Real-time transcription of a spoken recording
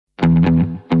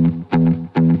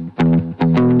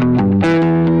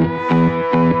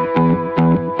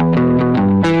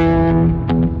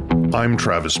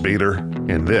Travis Bader,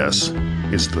 and this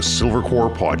is the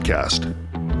SilverCorps Podcast.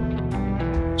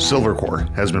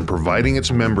 SilverCorps has been providing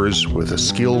its members with the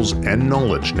skills and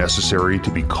knowledge necessary to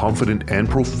be confident and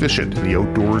proficient in the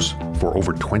outdoors for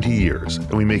over 20 years,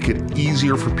 and we make it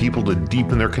easier for people to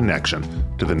deepen their connection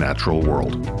to the natural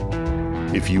world.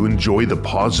 If you enjoy the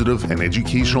positive and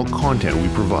educational content we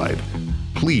provide,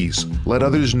 please let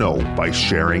others know by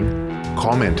sharing,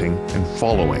 commenting, and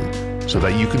following so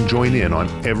that you can join in on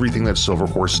everything that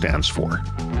SilverCorps stands for.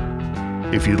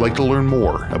 If you'd like to learn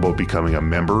more about becoming a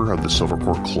member of the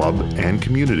SilverCorps Club and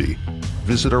community,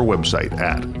 visit our website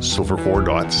at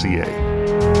silvercorps.ca.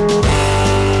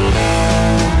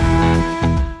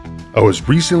 I was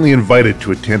recently invited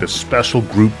to attend a special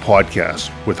group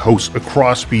podcast with hosts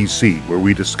across BC where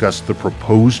we discussed the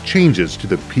proposed changes to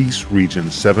the Peace Region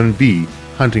 7B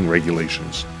hunting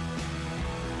regulations.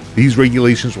 These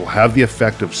regulations will have the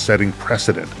effect of setting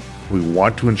precedent. We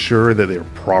want to ensure that they are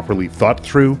properly thought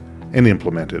through and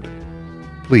implemented.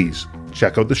 Please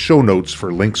check out the show notes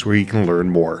for links where you can learn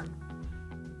more.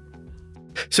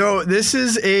 So this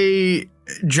is a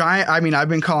giant, I've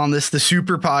been calling this the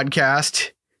Super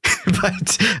Podcast,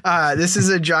 but this is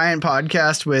a giant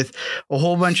podcast with a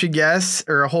whole bunch of guests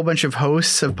or a whole bunch of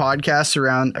hosts of podcasts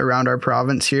around our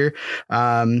province here.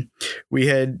 We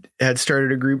had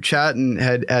started a group chat and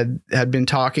had been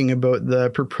talking about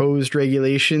the proposed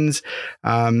regulations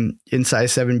in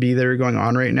size 7B that are going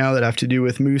on right now that have to do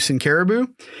with moose and caribou.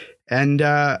 And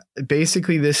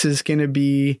basically this is going to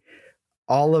be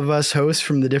all of us hosts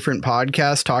from the different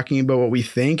podcasts talking about what we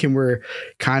think, and we're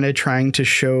kind of trying to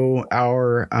show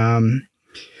our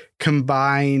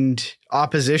combined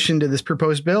opposition to this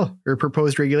proposed bill or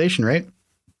proposed regulation, right?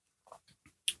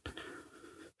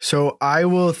 So I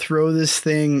will throw this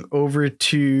thing over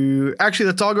to, actually,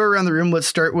 let's all go around the room. Let's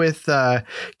start with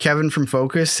Kevin from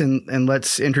Focus and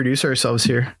let's introduce ourselves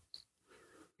here.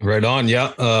 Right on.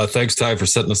 Yeah. Thanks, Ty, for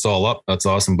setting this all up. That's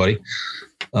awesome, buddy.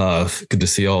 Good to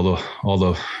see all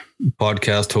the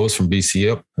podcast hosts from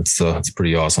BC up. It's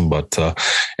pretty awesome. But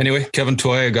anyway, Kevin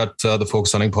Toy, I got the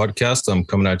Focus Hunting Podcast. I'm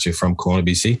coming at you from Kelowna,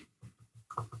 BC.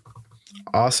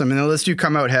 Awesome. And then let's do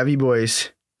Come Out Heavy, boys.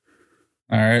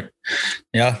 All right.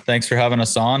 Yeah. Thanks for having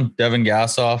us on. Devin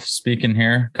Gassoff speaking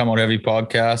here, Come Out Heavy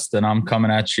Podcast. And I'm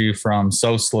coming at you from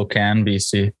South Slocan,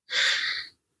 BC.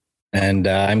 And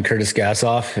I'm Curtis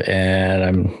Gassoff, and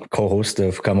I'm co-host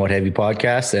of Come Out Heavy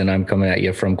Podcast, and I'm coming at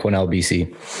you from Quesnel,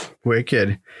 BC.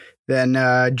 Wicked. Then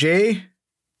Jay?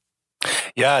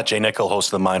 Yeah, Jay Nickel, host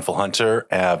of The Mindful Hunter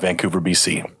at Vancouver,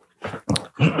 BC.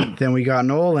 Then we got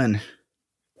Nolan.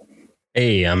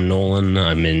 Hey, I'm Nolan.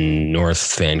 I'm in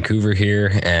North Vancouver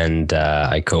here, and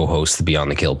I co-host the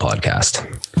Beyond the Kill podcast.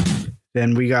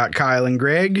 Then we got Kyle and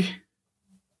Greg.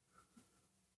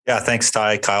 Yeah, thanks,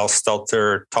 Ty. Kyle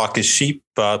Stelter, Talk is Sheep,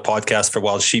 podcast for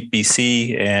Wild Sheep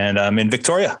BC, and I'm in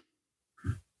Victoria.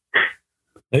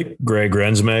 Hey, Greg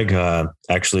Rensmeg,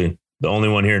 actually the only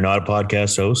one here not a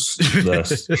podcast host,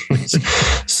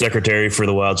 the secretary for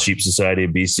the Wild Sheep Society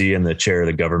of BC and the chair of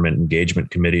the Government Engagement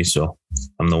Committee. So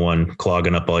I'm the one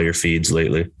clogging up all your feeds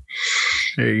lately.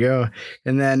 There you go.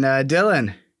 And then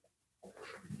Dylan.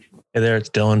 Hey there, it's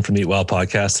Dylan from the Eat Wild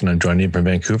Podcast, and I'm joining you from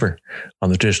Vancouver on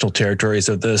the traditional territories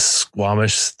of the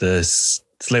Squamish, the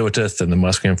Tsleil-Waututh, and the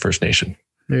Musqueam First Nation.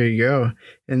 There you go.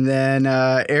 And then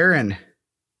Aaron.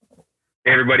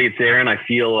 Hey everybody, it's Aaron. I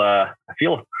feel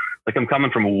like I'm coming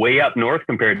from way up north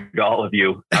compared to all of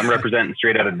you. I'm representing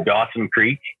straight out of Dawson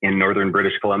Creek in northern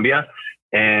British Columbia,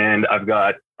 and I've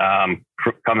got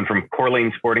coming from Coeur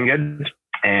d'Alene Sporting Goods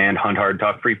and Hunt Hard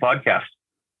Talk Free Podcast.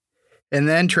 And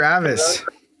then Travis.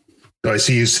 I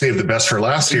see you saved the best for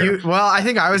last here. Well, I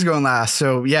think I was going last,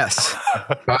 so yes.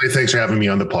 Hi, thanks for having me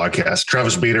on the podcast.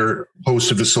 Travis Bader, host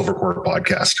of the SilverCorps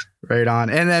Podcast. Right on.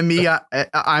 And then me,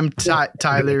 I'm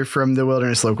Tyler from the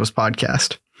Wilderness Locals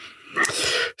Podcast.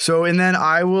 So, and then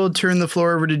I will turn the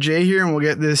floor over to Jay here, and we'll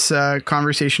get this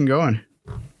conversation going.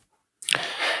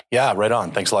 Yeah, right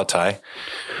on. Thanks a lot, Ty.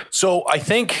 So I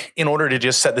think in order to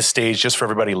just set the stage, just for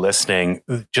everybody listening,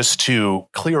 just to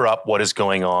clear up what is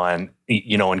going on,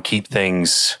 and keep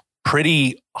things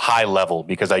pretty high level,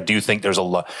 because I do think there's a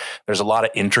lot of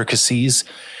intricacies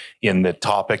in the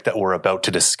topic that we're about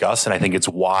to discuss. And I think it's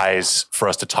wise for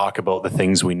us to talk about the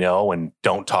things we know and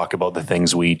don't talk about the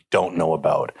things we don't know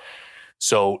about.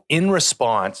 So in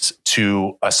response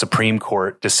to a Supreme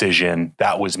Court decision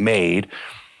that was made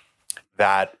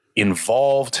that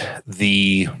involved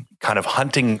the kind of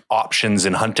hunting options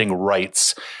and hunting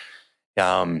rights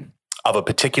of a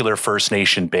particular First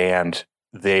Nation band,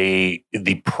 the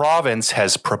province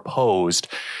has proposed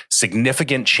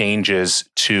significant changes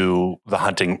to the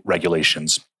hunting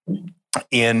regulations.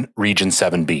 in Region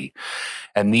 7B.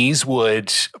 And these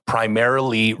would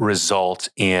primarily result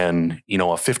in, a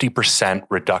 50%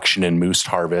 reduction in moose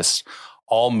harvest,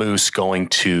 all moose going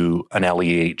to an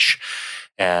LEH,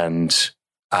 and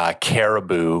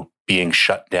caribou being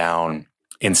shut down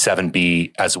in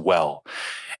 7B as well.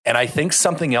 And I think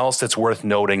something else that's worth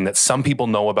noting that some people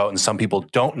know about and some people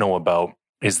don't know about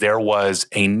is there was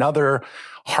another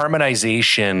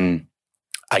harmonization,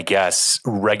 I guess,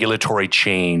 regulatory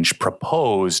change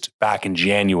proposed back in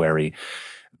January,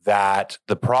 that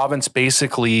the province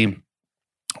basically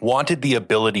wanted the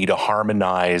ability to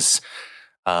harmonize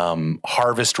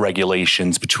harvest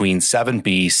regulations between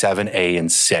 7B, 7A,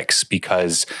 and 6,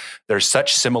 because there's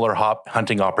such similar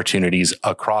hunting opportunities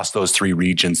across those three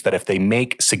regions that if they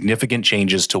make significant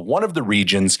changes to one of the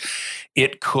regions,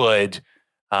 it could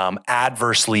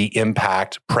adversely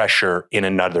impact pressure in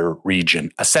another region.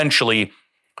 Essentially,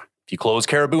 if you close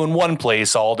caribou in one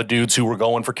place, all the dudes who were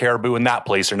going for caribou in that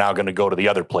place are now going to go to the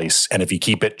other place. And if you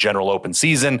keep it general open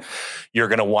season, you're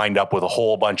going to wind up with a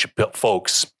whole bunch of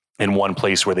folks in one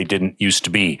place where they didn't used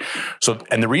to be. So,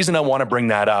 and the reason I want to bring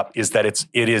that up is that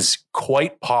it is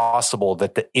quite possible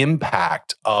that the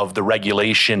impact of the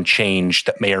regulation change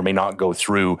that may or may not go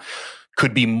through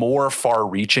could be more far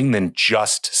reaching than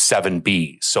just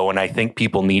 7B. So, and I think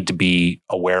people need to be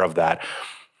aware of that.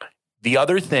 The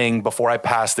other thing before I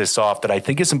pass this off that I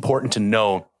think is important to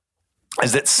know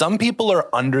is that some people are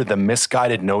under the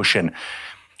misguided notion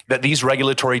that these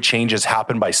regulatory changes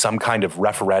happen by some kind of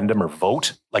referendum or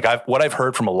vote. Like what I've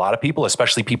heard from a lot of people,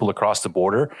 especially people across the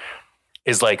border,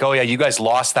 is like, oh yeah, you guys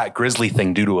lost that grizzly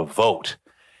thing due to a vote.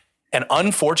 And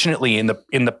unfortunately, in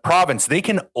the province, they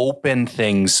can open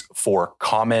things for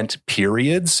comment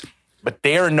periods, but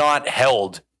they are not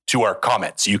held to our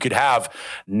comments. You could have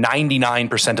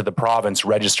 99% of the province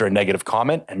register a negative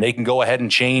comment, and they can go ahead and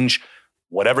change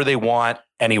whatever they want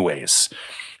anyways.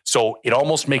 So it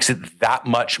almost makes it that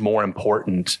much more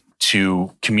important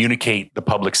to communicate the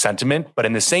public sentiment. But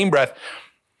in the same breath,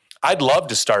 I'd love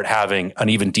to start having an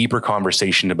even deeper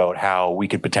conversation about how we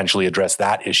could potentially address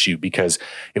that issue, because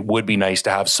it would be nice to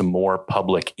have some more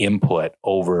public input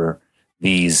over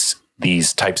these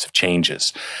types of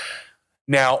changes.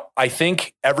 Now, I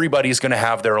think everybody's going to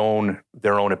have their own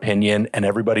opinion, and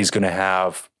everybody's going to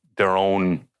have their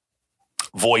own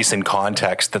voice and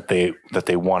context that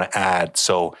they want to add.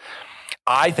 So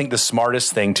I think the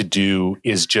smartest thing to do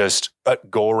is just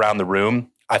go around the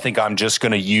room. I think I'm just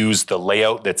going to use the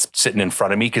layout that's sitting in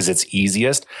front of me because it's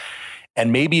easiest.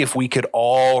 And maybe if we could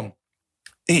all,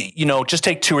 just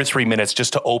take 2 or 3 minutes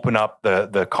just to open up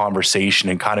the conversation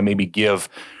and kind of maybe give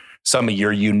some of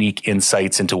your unique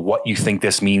insights into what you think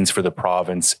this means for the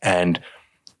province and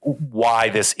why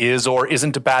this is or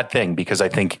isn't a bad thing, because I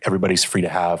think everybody's free to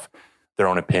have their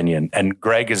own opinion. And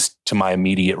Greg is to my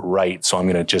immediate right, so I'm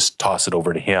going to just toss it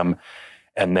over to him.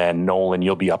 And then Nolan,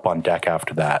 you'll be up on deck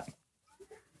after that.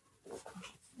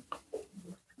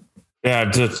 Yeah,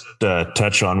 just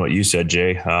touch on what you said,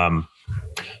 Jay.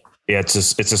 It's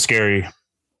a scary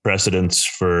precedence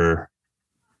for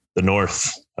the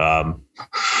North.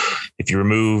 If you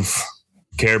remove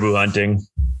caribou hunting,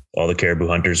 all the caribou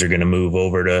hunters are going to move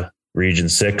over to Region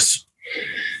 6.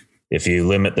 If you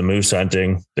limit the moose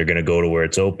hunting, they're going to go to where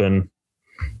it's open.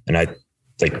 And I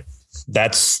think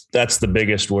that's the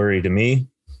biggest worry to me.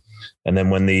 And then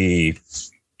when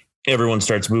everyone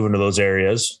starts moving to those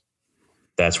areas,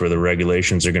 that's where the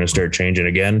regulations are going to start changing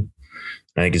again.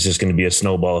 I think it's just going to be a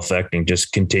snowball effect and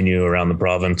just continue around the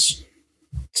province.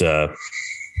 It's a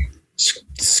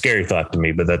scary thought to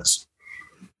me, but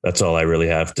that's all I really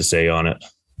have to say on it.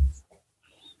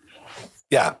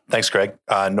 Yeah. Thanks, Greg.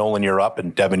 Nolan, you're up,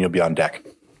 and Devin, you'll be on deck.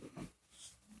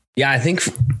 Yeah, I think,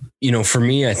 for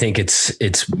me, I think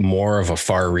it's more of a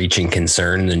far-reaching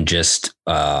concern than just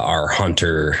our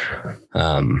hunter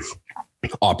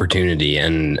opportunity.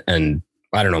 And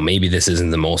I don't know, maybe this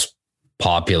isn't the most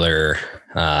popular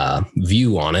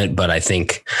view on it, but I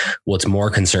think what's more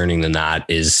concerning than that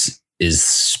is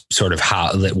sort of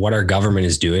what our government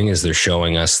is doing is they're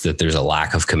showing us that there's a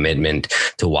lack of commitment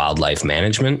to wildlife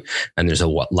management, and there's a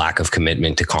lack of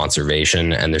commitment to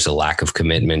conservation, and there's a lack of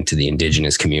commitment to the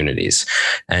Indigenous communities.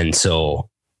 And so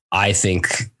I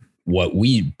think what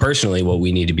we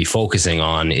need to be focusing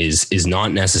on is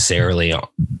not necessarily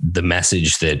the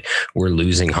message that we're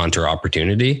losing hunter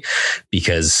opportunity,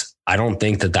 because I don't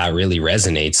think that really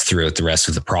resonates throughout the rest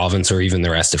of the province or even the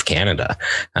rest of Canada.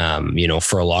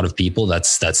 For a lot of people,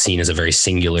 that's seen as a very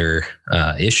singular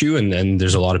issue. And then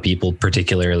there's a lot of people,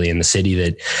 particularly in the city,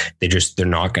 that they're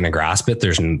not going to grasp it.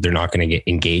 They're not going to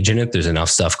engage in it. There's enough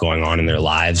stuff going on in their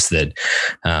lives that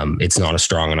it's not a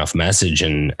strong enough message.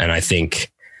 And I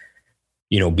think,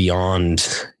 beyond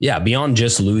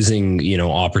just losing,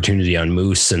 opportunity on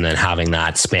moose and then having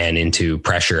that span into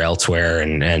pressure elsewhere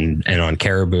and on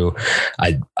caribou,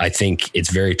 I think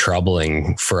it's very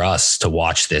troubling for us to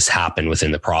watch this happen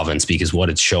within the province, because what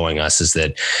it's showing us is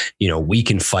that, we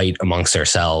can fight amongst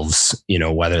ourselves,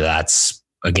 whether that's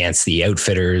against the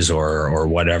outfitters or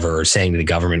whatever, or saying to the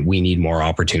government, we need more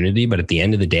opportunity. But at the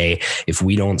end of the day, if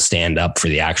we don't stand up for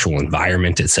the actual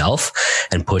environment itself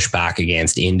and push back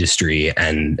against industry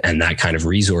and that kind of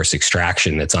resource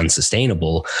extraction that's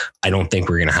unsustainable, I don't think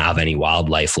we're going to have any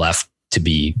wildlife left to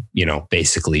be,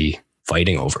 basically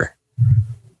fighting over.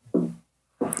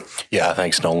 Yeah.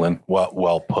 Thanks, Nolan.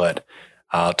 Well put.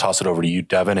 I'll toss it over to you,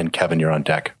 Devin, and Kevin, you're on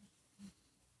deck.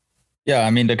 Yeah,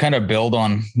 I mean, to kind of build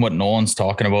on what Nolan's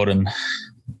talking about, and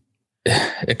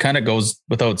it kind of goes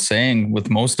without saying with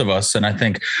most of us, and I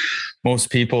think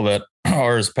most people that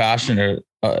are as passionate,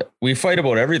 we fight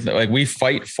about everything. Like, we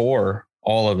fight for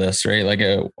all of this, right? Like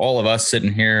all of us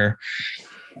sitting here,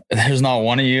 there's not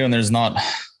one of you, and there's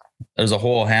a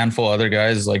whole handful of other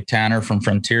guys, like Tanner from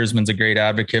Frontiersman's a great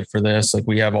advocate for this. Like,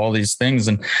 we have all these things,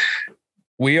 and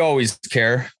we always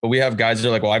care, but we have guys that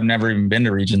are like, well, I've never even been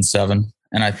to Region 7.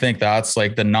 And I think that's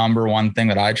like the number one thing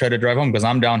that I try to drive home, because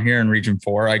I'm down here in Region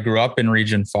 4. I grew up in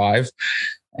Region 5.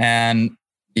 And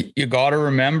you got to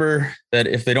remember that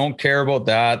if they don't care about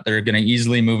that, they're going to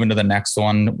easily move into the next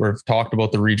one. We've talked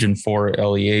about the Region 4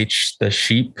 LEH, the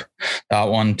sheep. That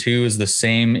one too is the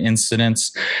same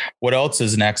incidents. What else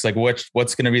is next? Like, what's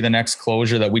going to be the next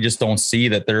closure that we just don't see,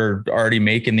 that they're already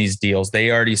making these deals?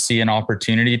 They already see an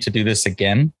opportunity to do this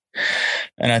again.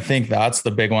 And I think that's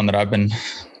the big one that I've been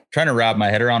trying to wrap my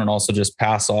head around, and also just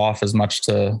pass off as much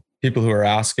to people who are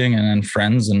asking and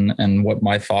friends and what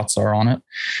my thoughts are on it.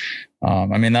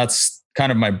 I mean, that's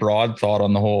kind of my broad thought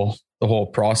on the whole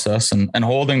process, and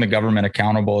holding the government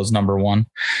accountable is number one.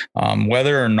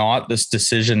 Whether or not this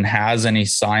decision has any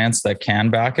science that can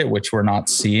back it, which we're not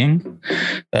seeing,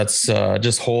 that's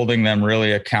just holding them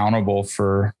really accountable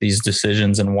for these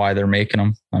decisions and why they're making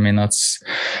them. I mean, that's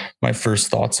my first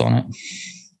thoughts on it.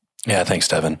 Yeah. Thanks,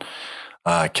 Devin.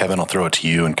 Kevin, I'll throw it to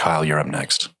you, and Kyle, you're up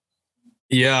next.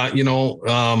 Yeah. This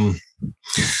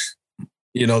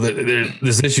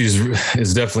issue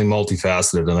is definitely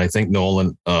multifaceted. And I think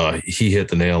Nolan, he hit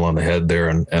the nail on the head there,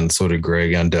 and so did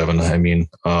Greg and Devin. I mean,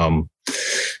 what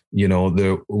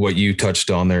you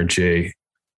touched on there, Jay,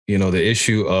 the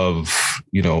issue of,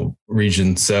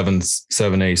 Region 7,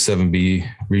 7A, 7B,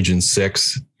 Region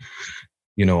 6,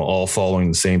 all following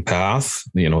the same path.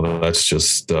 That's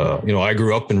just, I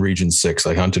grew up in Region 6.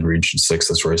 I hunted Region 6.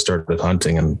 That's where I started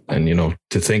hunting. And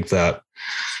to think that,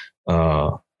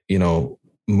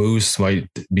 moose might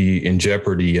be in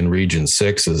jeopardy in Region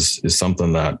 6 is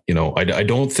something that, I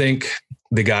don't think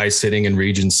the guy sitting in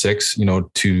Region 6,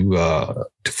 to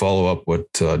follow up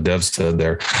what Dev said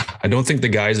there, I don't think the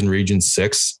guys in Region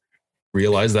 6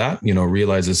 realize that,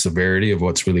 realize the severity of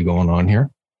what's really going on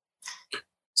here.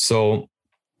 So,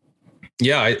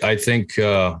 yeah, I think,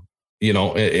 it's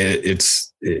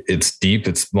deep,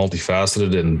 it's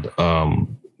multifaceted, and,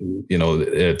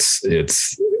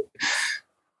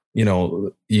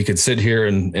 you could sit here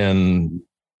and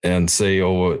say,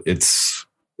 oh, it's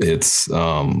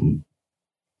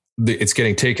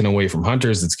getting taken away from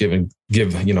hunters. It's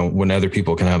when other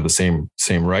people can have the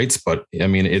same rights. But I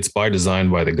mean, it's by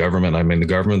design by the government. I mean, the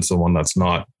government's the one that's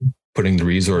not putting the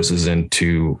resources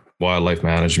into wildlife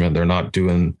management. They're not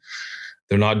doing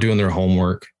their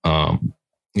homework. And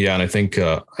I think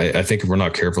if we're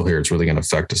not careful here, it's really going to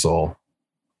affect us all.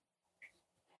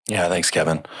 Yeah. Thanks,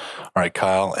 Kevin. All right,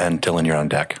 Kyle and Dylan, you're on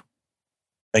deck.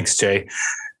 Thanks, Jay.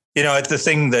 The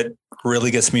thing that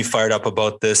really gets me fired up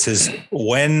about this is,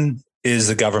 when is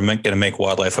the government going to make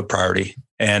wildlife a priority?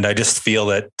 And I just feel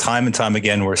that time and time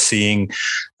again, we're seeing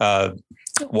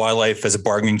wildlife as a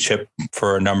bargaining chip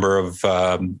for a number of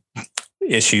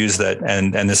issues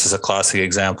and this is a classic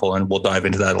example, and we'll dive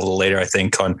into that a little later, I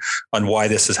think, on why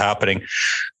this is happening.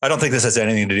 I don't think this has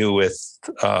anything to do with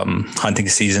hunting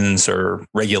seasons or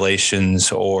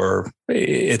regulations, or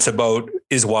it's about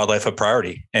is wildlife a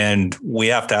priority? And we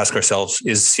have to ask ourselves,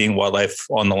 is seeing wildlife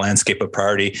on the landscape a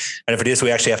priority? And if it is,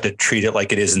 we actually have to treat it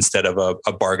like it is instead of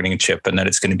a bargaining chip, and that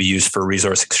it's going to be used for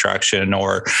resource extraction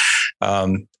or,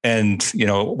 and, you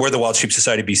know, we're the Wild Sheep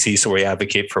Society BC, so we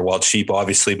advocate for wild sheep,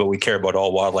 obviously, but we care about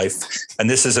all wildlife. And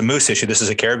this is a moose issue. This is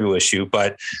a caribou issue,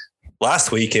 but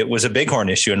last week it was a bighorn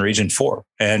issue in Region 4.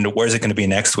 And where's it going to be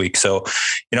next week? So,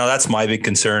 you know, that's my big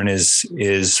concern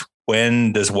is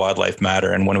when does wildlife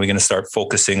matter? And when are we going to start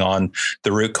focusing on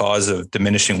the root cause of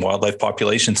diminishing wildlife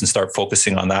populations and start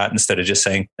focusing on that instead of just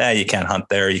saying, you can't hunt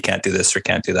there, you can't do this or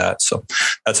can't do that. So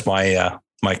that's my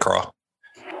craw.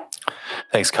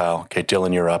 Thanks, Kyle. Okay,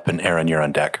 Dylan, you're up, and Aaron, you're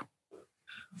on deck.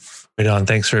 Right on.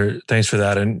 Thanks for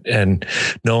that. And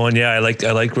Nolan, I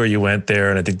like where you went there.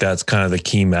 And I think that's kind of the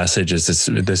key message is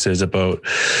this is about,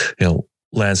 you know,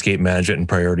 landscape management and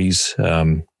priorities.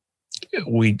 I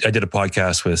did a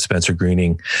podcast with Spencer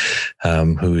Greening,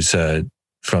 who's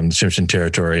from the Simpson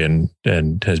territory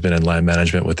and has been in land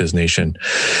management with his nation,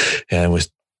 and with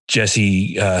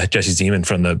Jesse Zeman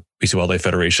from the BC Wildlife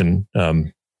Federation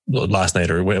last night,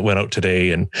 or went out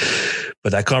today.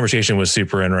 But that conversation was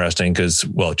super interesting because,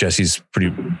 well, Jesse's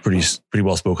pretty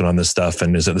well spoken on this stuff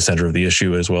and is at the center of the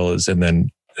issue as well as,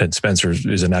 and Spencer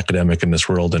is an academic in this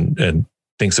world and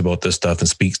thinks about this stuff and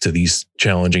speaks to these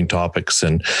challenging topics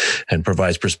and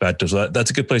provides perspectives. That's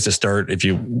a good place to start if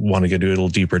you want to do a little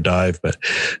deeper dive. But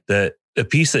the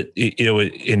piece that, you know,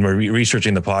 in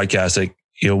researching the podcast, like,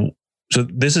 you know, so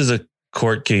this is a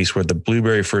court case where the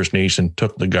Blueberry First Nation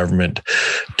took the government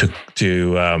to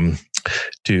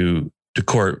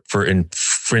court for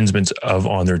infringements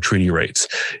on their treaty rights,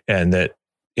 and that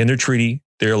in their treaty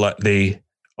they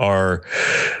are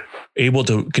able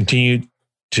to continue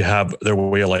to have their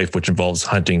way of life, which involves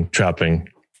hunting, trapping,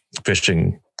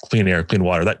 fishing, clean air, clean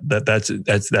water.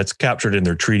 That's captured in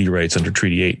their treaty rights under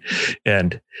Treaty 8.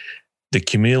 And the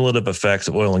cumulative effects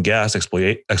of oil and gas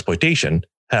exploitation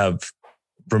have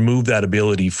removed that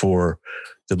ability for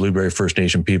the Blueberry First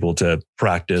Nation people to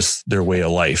practice their way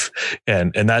of life.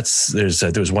 And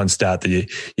there's one stat that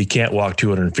you can't walk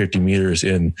 250 meters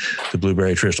in the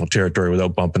Blueberry traditional territory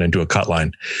without bumping into a cut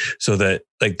line. So that,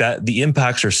 like, that the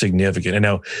impacts are significant. And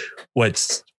now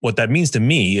what that means to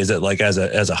me is that, like, as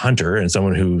a hunter and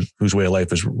someone whose way of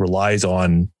life relies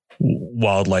on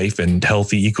wildlife and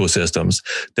healthy ecosystems,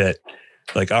 that,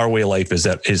 like, our way of life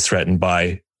is threatened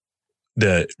by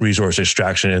the resource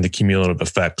extraction and the cumulative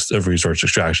effects of resource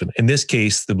extraction. In this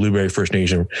case, the Blueberry First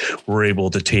Nation were able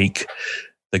to take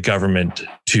the government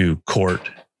to court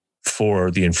for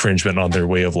the infringement on their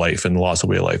way of life and the loss of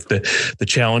way of life. The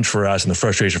challenge for us and the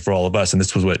frustration for all of us, and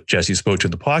this was what Jesse spoke to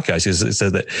in the podcast, is it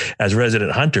said that as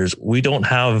resident hunters, we don't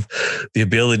have the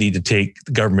ability to take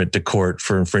the government to court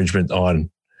for infringement on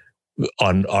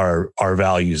our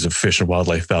values of fish and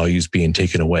wildlife values being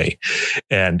taken away.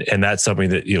 And that's something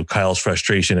that, you know, Kyle's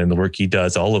frustration and the work he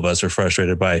does, all of us are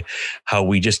frustrated by how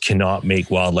we just cannot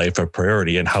make wildlife a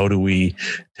priority. And how do we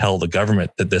tell the government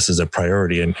that this is a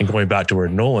priority? And going back to where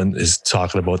Nolan is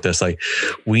talking about this, like,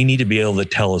 we need to be able to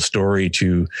tell a story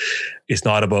it's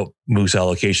not about moose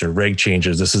allocation or reg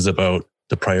changes. This is about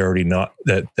the priority, not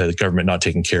that the government not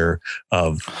taking care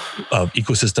of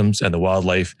ecosystems and the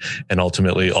wildlife, and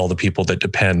ultimately all the people that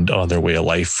depend on their way of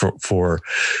life for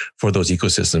those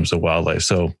ecosystems and wildlife.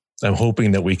 So I'm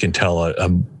hoping that we can tell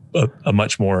a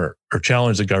much more, or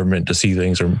challenge the government to see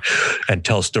things and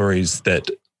tell stories that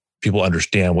people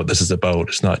understand what this is about.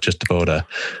 It's not just about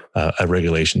a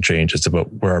regulation change. It's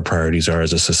about where our priorities are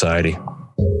as a society.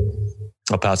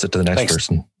 I'll pass it to the next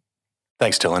person.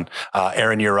 Thanks, Dylan.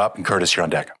 Aaron, you're up, and Curtis, you're on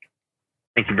deck.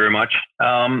 Thank you very much.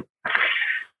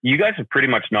 You guys have pretty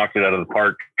much knocked it out of the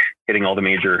park, hitting all the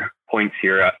major points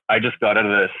here. I just got out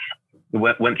of this,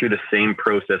 went through the same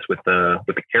process with the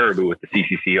caribou, with the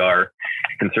CCCR,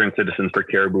 Concerned Citizens for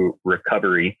Caribou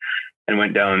Recovery, and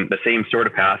went down the same sort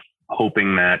of path,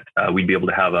 hoping that we'd be able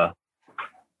to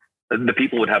the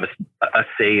people would have a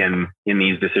say in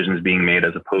these decisions being made,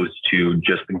 as opposed to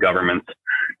just the government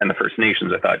and the First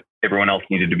Nations. I thought everyone else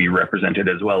needed to be represented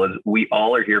as well, as we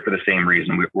all are here for the same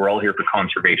reason. We're all here for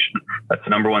conservation. That's the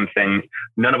number one thing.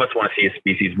 None of us want to see a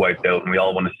species wiped out, and we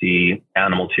all want to see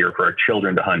animals here for our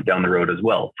children to hunt down the road as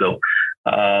well. So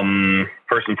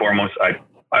first and foremost,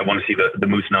 I want to see the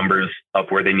moose numbers up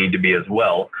where they need to be as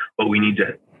well, but we need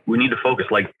to focus,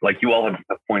 like you all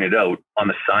have pointed out, on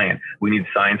the science. We need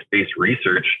science-based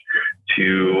research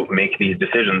to make these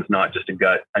decisions, not just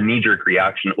a knee-jerk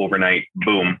reaction overnight.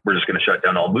 Boom, we're just going to shut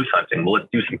down all moose hunting. Well, let's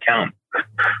do some counts.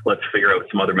 Let's figure out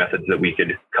some other methods that we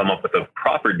could come up with of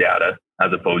proper data,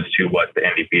 as opposed to what the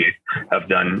NDP have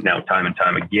done now time and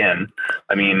time again.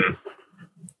 I mean,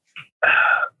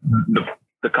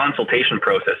 the consultation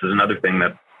process is another thing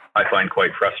that I find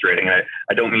quite frustrating.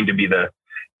 I don't mean to be the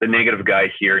negative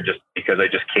guy here just because I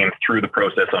just came through the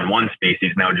process on one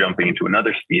species, now jumping into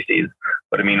another species.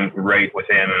 But I mean, right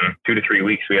within 2 to 3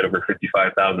 weeks, we had over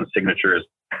 55,000 signatures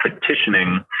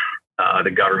petitioning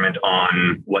the government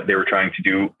on what they were trying to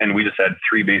do. And we just had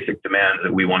 3 basic demands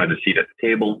that we wanted a seat at the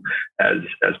table as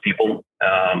people.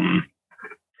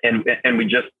 And we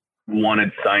just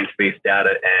wanted science-based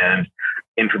data and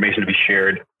information to be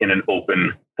shared in an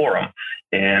open forum.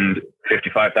 And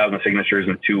 55,000 signatures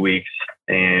in 2 weeks,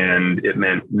 and it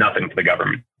meant nothing to the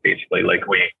government, basically. Like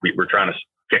we were trying to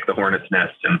kick the hornet's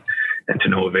nest, and to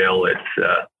no avail.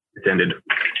 It's ended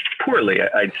poorly,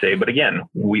 I'd say. But again,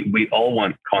 we all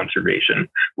want conservation.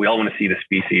 We all want to see the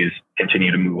species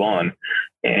continue to move on,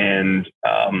 and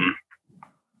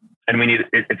we need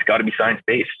it's got to be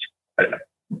science-based.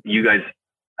 You guys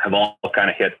have all kind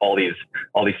of hit all these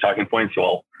talking points.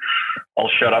 So I'll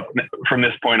shut up from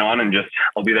this point on and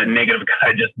I'll be that negative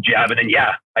guy just jabbing. And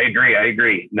yeah, I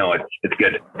agree. No, it's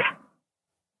good.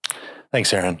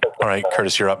 Thanks, Aaron. All right,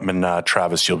 Curtis, you're up, and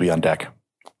Travis, you'll be on deck.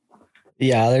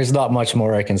 Yeah, there's not much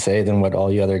more I can say than what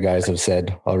all you other guys have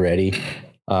said already.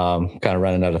 Kind of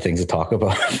running out of things to talk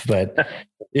about, but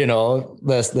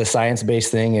the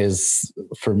science-based thing is,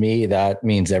 for me, that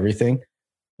means everything.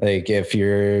 Like if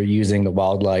you're using the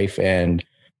wildlife and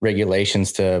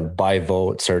regulations to buy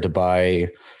votes or to buy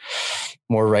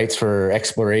more rights for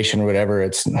exploration or whatever,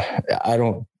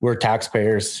 we're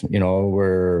taxpayers, we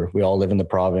all live in the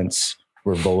province,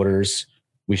 we're voters,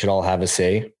 we should all have a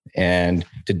say. And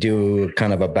to do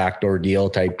kind of a backdoor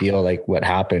deal type deal, like what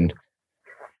happened,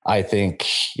 I think,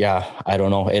 I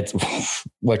don't know.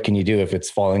 What can you do if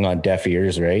it's falling on deaf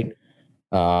ears, right?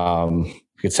 You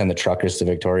could send the truckers to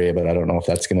Victoria, but I don't know if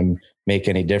that's going to make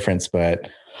any difference. But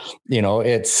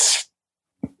it's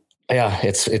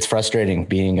frustrating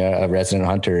being a resident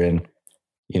hunter, and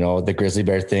the grizzly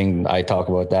bear thing. I talk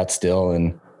about that still,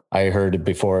 and I heard it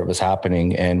before it was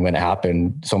happening. And when it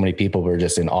happened, so many people were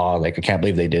just in awe. Like, I can't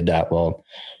believe they did that. Well,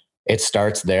 it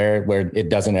starts there where it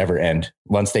doesn't ever end.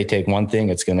 Once they take one thing,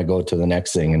 it's going to go to the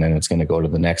next thing, and then it's going to go to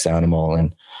the next animal.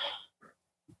 And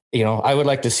I would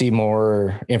like to see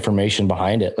more information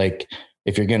behind it. Like,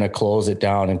 if you're going to close it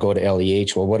down and go to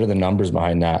LEH, well, what are the numbers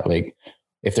behind that? Like,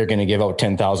 if they're going to give out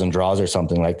 10,000 draws or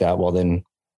something like that, well, then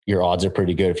your odds are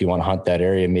pretty good. If you want to hunt that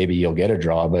area, maybe you'll get a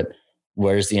draw. But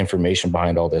where's the information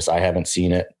behind all this? I haven't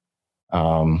seen it.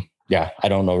 I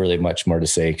don't know really much more to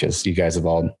say because you guys have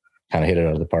all kind of hit it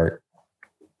out of the park.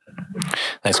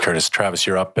 Thanks, Curtis. Travis,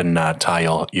 you're up, and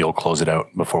Ty, you'll close it out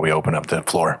before we open up the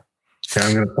floor. Yeah,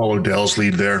 I'm going to follow Dell's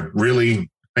lead there. Really,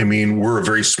 I mean, we're a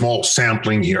very small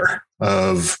sampling here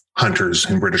of hunters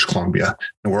in British Columbia,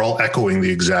 and we're all echoing the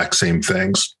exact same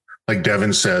things. Like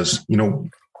Devin says,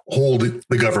 hold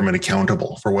the government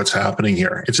accountable for what's happening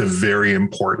here. It's a very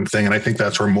important thing. And I think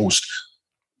that's where most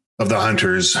of the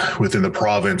hunters within the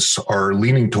province are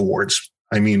leaning towards.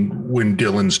 I mean, when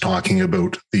Dylan's talking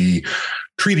about the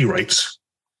treaty rights,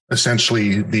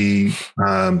 essentially the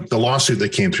lawsuit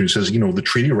that came through says, the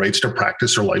treaty rights to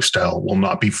practice or lifestyle will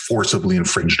not be forcibly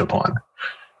infringed upon.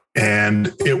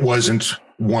 And it wasn't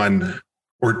one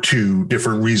or two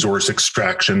different resource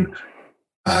extraction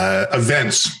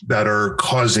events that are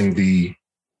causing the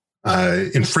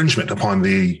infringement upon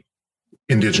the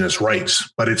Indigenous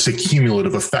rights, but it's a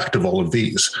cumulative effect of all of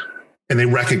these. And they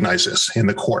recognize this in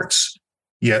the courts.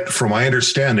 Yet, from my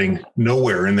understanding,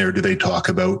 nowhere in there do they talk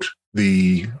about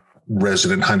the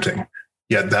resident hunting.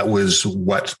 Yet that was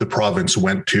what the province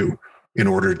went to in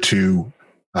order to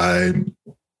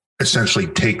essentially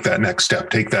take that next step,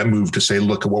 take that move to say,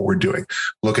 look at what we're doing.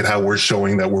 Look at how we're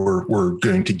showing that we're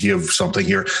going to give something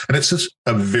here. And it's just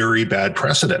a very bad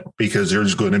precedent because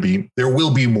there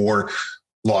will be more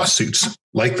lawsuits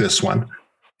like this one.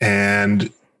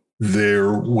 And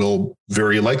there will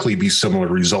very likely be similar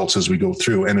results as we go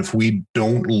through. And if we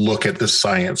don't look at the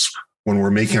science when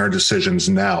we're making our decisions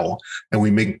now, and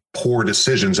we make poor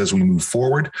decisions as we move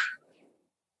forward,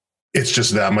 it's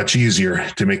just that much easier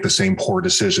to make the same poor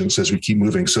decisions as we keep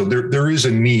moving. So there is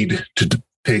a need to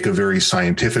take a very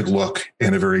scientific look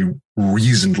and a very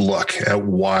reasoned look at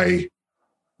why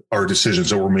our decisions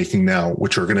that we're making now,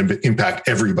 which are going to impact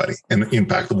everybody and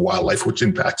impact the wildlife, which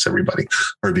impacts everybody,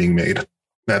 are being made.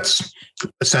 That's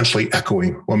essentially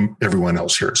echoing what everyone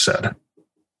else here has said.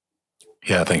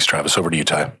 Yeah, thanks, Travis. Over to you,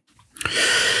 Ty.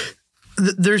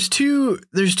 There's two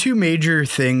major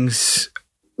things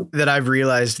that I've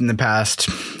realized in the past,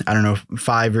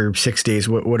 5 or 6 days.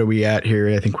 What are we at here?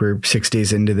 I think we're 6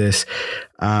 days into this.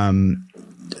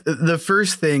 The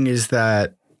first thing is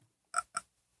that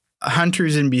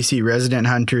hunters in BC, resident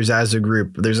hunters as a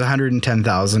group, there's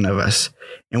 110,000 of us,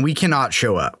 and we cannot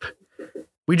show up.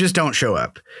 We just don't show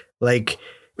up. Like,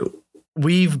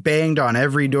 we've banged on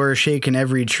every door, shaken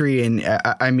every tree. And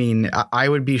I mean, I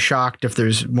would be shocked if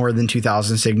there's more than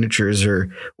 2,000 signatures or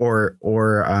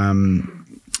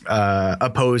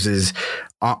opposes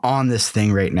on this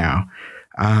thing right now.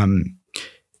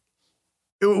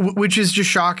 Which is just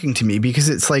shocking to me, because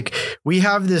it's like, we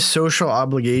have this social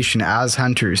obligation as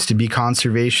hunters to be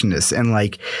conservationists. And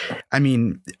like, I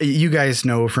mean, you guys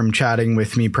know from chatting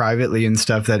with me privately and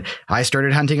stuff that I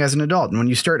started hunting as an adult. And when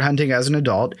you start hunting as an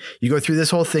adult, you go through this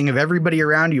whole thing of everybody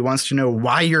around you wants to know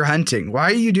why you're hunting. Why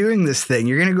are you doing this thing?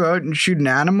 You're going to go out and shoot an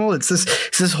animal. It's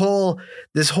this whole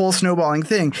snowballing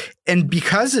thing. And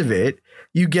because of it,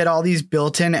 you get all these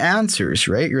built-in answers,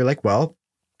 right? You're like, well,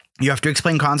 you have to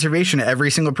explain conservation to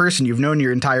every single person you've known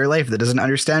your entire life that doesn't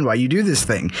understand why you do this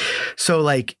thing. So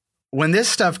like, when this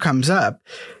stuff comes up,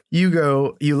 you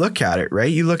look at it,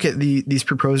 right? You look at these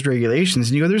proposed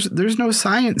regulations and you go, there's no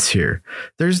science here.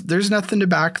 There's nothing to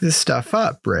back this stuff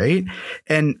up, right?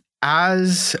 And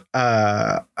as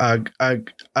a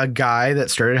guy that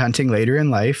started hunting later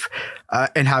in life,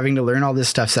 and having to learn all this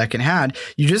stuff secondhand,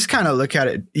 you just kind of look at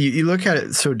it. You look at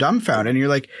it so dumbfounded, and you're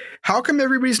like, how come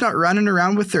everybody's not running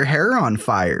around with their hair on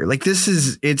fire? Like,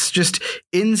 it's just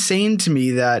insane to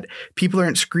me that people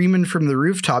aren't screaming from the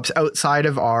rooftops outside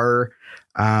of our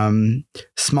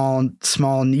small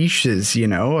niches,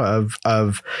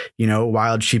 of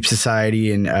Wild Sheep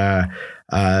Society and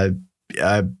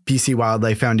BC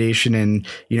Wildlife Foundation, and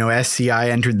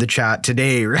SCI entered the chat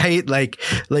today, right? Like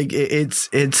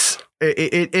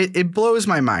it blows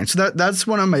my mind. So that's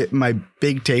one of my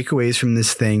big takeaways from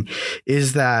this thing,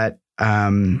 is that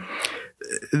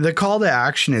the call to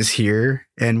action is here,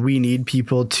 and we need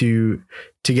people to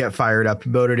get fired up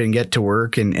about it and get to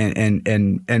work and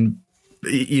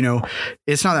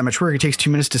it's not that much work. It takes 2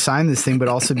 minutes to sign this thing, but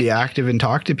also be active and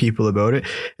talk to people about it.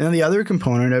 And then the other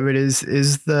component of it is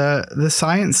the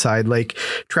science side. Like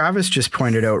Travis just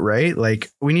pointed out, right?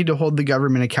 Like, we need to hold the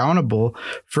government accountable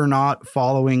for not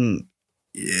following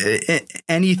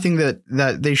anything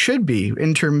that they should be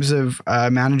in terms of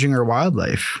managing our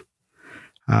wildlife.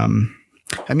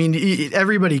 I mean,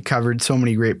 everybody covered so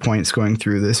many great points going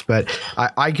through this, but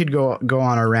I could go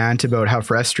on a rant about how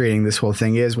frustrating this whole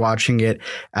thing is, watching it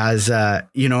as an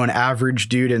average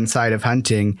dude inside of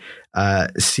hunting,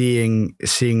 seeing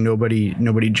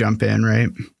nobody jump in, right?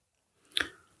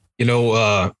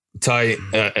 Ty,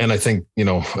 and I think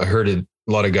I heard a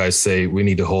lot of guys say we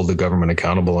need to hold the government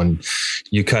accountable, and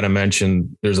you kind of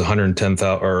mentioned there's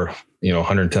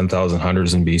 110,000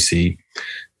 hunters in BC.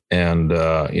 And,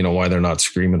 why they're not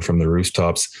screaming from the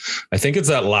rooftops. I think it's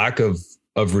that lack of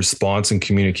response and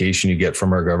communication you get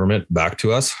from our government back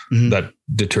to us that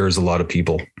deters a lot of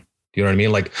people. Do you know what I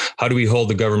mean? Like, how do we hold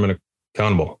the government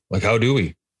accountable? Like, how do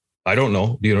we? I don't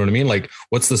know. Do you know what I mean? Like,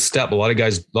 what's the step? A lot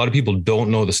of people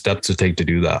don't know the steps to take to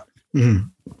do that. Mm-hmm.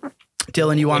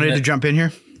 Dylan, you wanted to jump in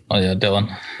here? Oh yeah,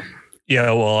 Dylan.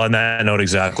 Yeah, well, on that note,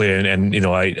 exactly. And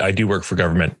I do work for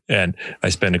government, and I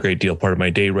spend a great deal part of my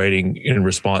day writing in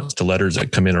response to letters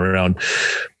that come in around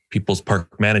people's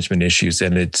park management issues.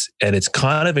 And it's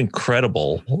kind of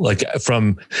incredible.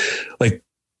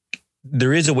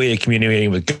 There is a way of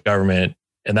communicating with government,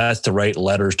 and that's to write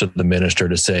letters to the minister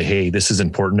to say, hey, this is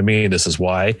important to me. This is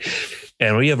why.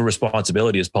 And we have a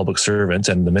responsibility as public servants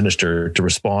and the minister to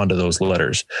respond to those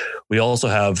letters. We also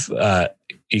have,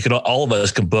 all of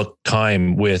us can book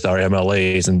time with our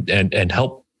MLAs and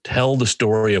help tell the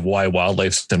story of why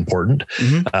wildlife's important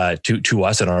to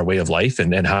us and our way of life,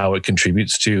 and how it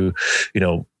contributes to,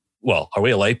 our way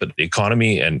of life, but the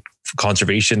economy and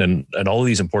conservation and all of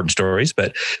these important stories.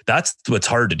 But that's what's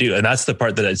hard to do. And that's the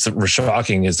part that it's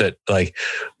shocking, is that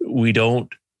we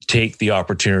don't take the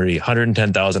opportunity.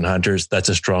 110,000 hunters, that's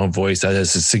a strong voice that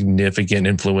has a significant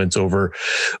influence over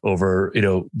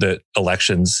the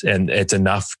elections, and it's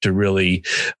enough to really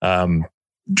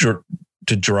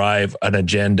to drive an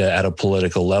agenda at a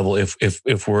political level. If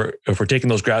we're taking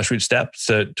those grassroots steps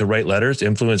to write letters,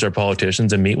 influence our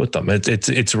politicians, and meet with them,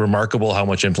 it's remarkable how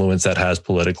much influence that has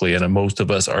politically. And most of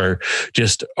us are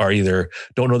either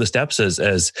don't know the steps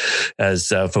as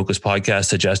Focus Podcast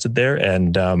suggested there,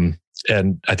 and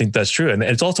I think that's true. And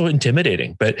it's also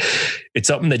intimidating, but it's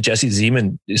something that Jesse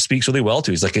Zeman speaks really well to.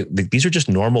 He's like, these are just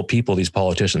normal people, these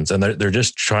politicians, and they're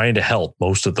just trying to help,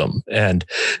 most of them. And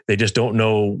they just don't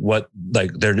know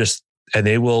and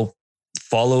they will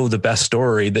follow the best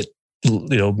story that,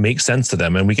 makes sense to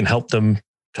them. And we can help them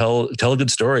tell a good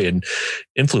story and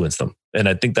influence them. And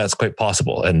I think that's quite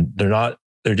possible. And they're not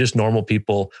They're just normal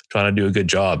people trying to do a good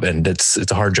job, and it's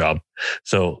a hard job.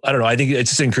 So I don't know. I think it's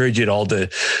just encourage you all to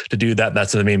do that.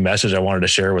 That's the main message I wanted to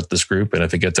share with this group. And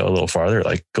if it gets out a little farther,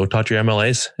 like go talk to your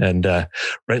MLAs and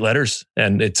write letters.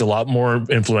 And it's a lot more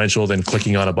influential than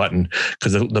clicking on a button,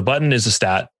 because the button is a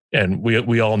stat, and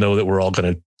we all know that we're all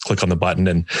going to click on the button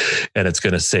and it's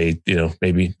going to say,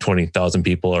 maybe 20,000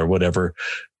 people or whatever,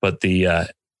 but the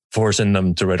forcing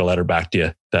them to write a letter back to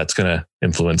you, that's going to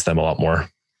influence them a lot more.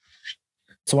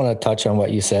 Just want to touch on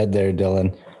what you said there,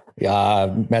 Dylan.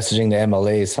 Messaging the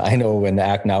MLAs. I know when the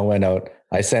Act Now went out,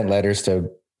 I sent letters to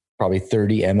probably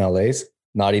 30 MLAs,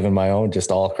 not even my own, just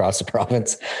all across the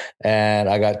province. And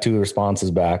I got 2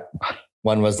 responses back.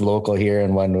 One was local here,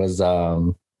 and one was,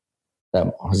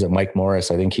 was it Mike Morris?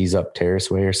 I think he's up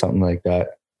Terrace Way or something like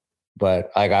that.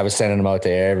 But I was sending them out to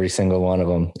every single one of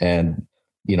them. And,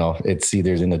 it's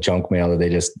either in the junk mail or they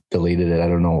just deleted it. I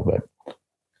don't know, but.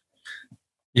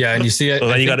 Yeah. And you see, you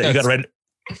got to write.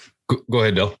 Go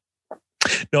ahead, Bill.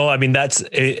 No, I mean, there's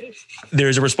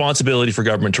a responsibility for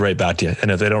government to write back to you.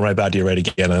 And if they don't write back to you, write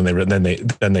again.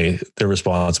 And they're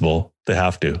responsible. They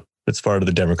have to. It's part of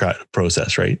the democratic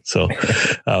process, right? So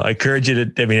I encourage you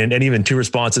to, and even 2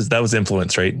 responses, that was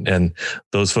influence, right? And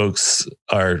those folks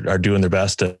are doing their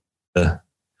best to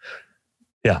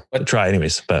try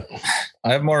anyways. But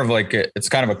I have more of it's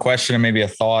kind of a question and maybe a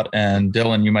thought. And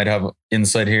Dylan, you might have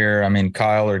insight here. I mean,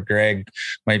 Kyle or Greg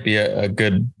might be a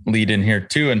good lead in here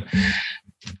too. And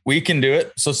we can do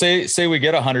it. So say we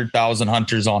get 100,000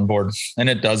 hunters on board, and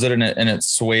it does it, and it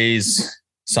sways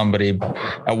somebody.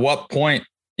 At what point,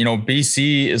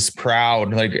 BC is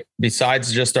proud,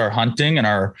 besides just our hunting and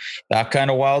that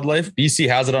kind of wildlife, BC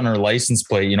has it on our license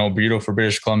plate, beautiful for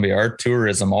British Columbia, our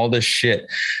tourism, all this shit,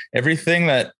 everything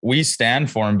that we stand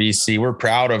for in BC. We're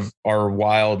proud of our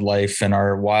wildlife and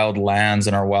our wild lands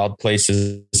and our wild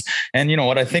places. And you know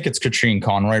what? I think it's Katrine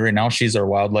Conroy right now. She's our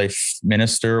wildlife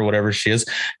minister or whatever she is.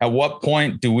 At what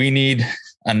point do we need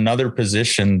another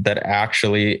position that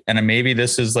actually, and maybe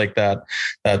this is that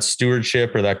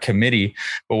stewardship or that committee,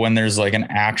 but when there's an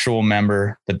actual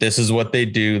member that this is what they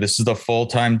do, this is the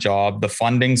full-time job, the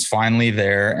funding's finally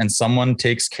there, and someone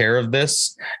takes care of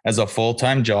this as a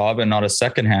full-time job and not a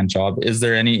secondhand job. Is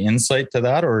there any insight to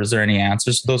that, or is there any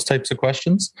answers to those types of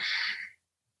questions?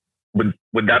 Would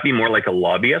that be more like a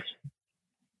lobbyist?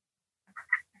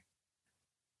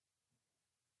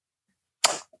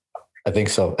 I think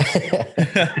so.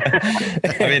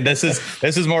 I mean, this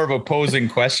is more of a posing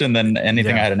question than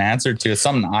anything I had an answer to. It's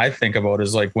something I think about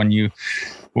is when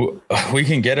we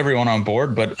can get everyone on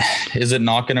board, but is it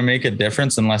not going to make a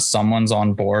difference unless someone's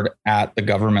on board at the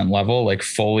government level,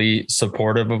 fully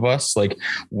supportive of us?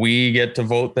 We get to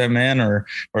vote them in, or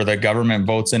the government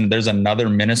votes in. There's another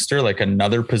minister,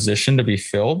 another position to be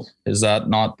filled. Is that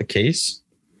not the case?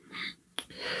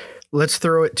 Let's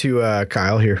throw it to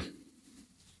Kyle here.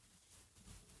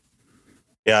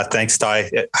 Yeah, thanks, Ty.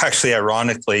 Actually,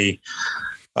 ironically,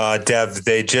 Dev,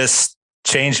 they just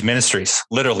changed ministries,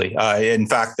 literally. In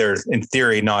fact, they're in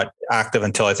theory not active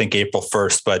until I think April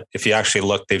 1st. But if you actually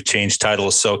look, they've changed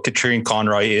titles. So Katrine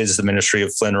Conroy is the Ministry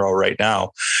of Flynn Rowe right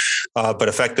now. But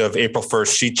effective April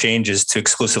 1st, she changes to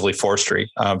exclusively forestry.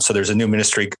 So there's a new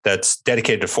ministry that's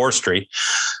dedicated to forestry.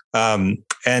 And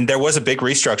there was a big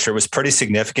restructure. It was pretty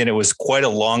significant. It was quite a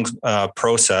long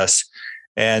process.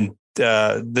 And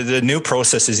the new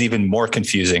process is even more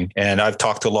confusing. And I've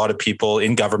talked to a lot of people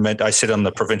in government. I sit on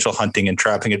the provincial hunting and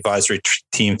trapping advisory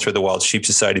team through the Wild Sheep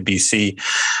Society BC.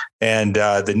 And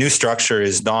the new structure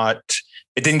it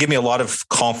didn't give me a lot of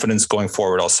confidence going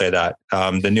forward. I'll say that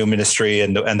the new ministry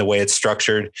and the way it's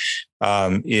structured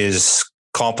is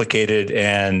complicated,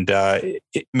 and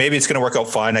maybe it's going to work out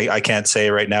fine. I can't say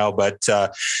right now, but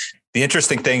the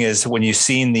interesting thing is when you've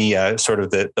seen the sort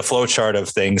of the flow chart of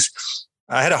things,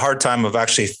 I had a hard time of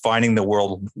actually finding the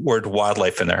word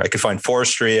wildlife in there. I could find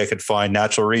forestry, I could find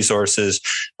natural resources,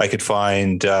 I could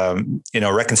find,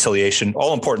 reconciliation,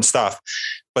 all important stuff.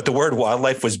 But the word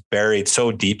wildlife was buried so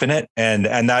deep in it. And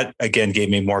that, again, gave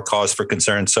me more cause for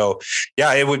concern. So,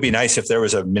 yeah, it would be nice if there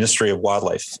was a Ministry of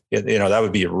Wildlife. That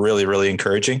would be really, really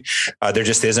encouraging. There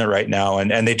just isn't right now.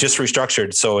 And they just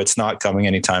restructured, so it's not coming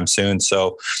anytime soon.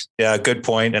 So, yeah, good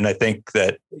point. And I think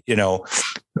that,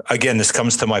 again, this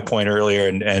comes to my point earlier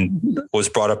and was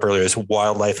brought up earlier, is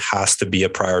wildlife has to be a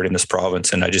priority in this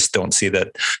province. And I just don't see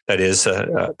that is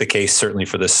the case, certainly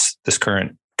for this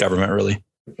current government, really.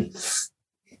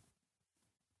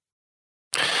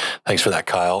 Thanks for that,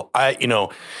 Kyle. I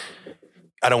don't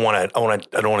want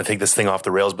to take this thing off the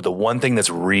rails, but the one thing that's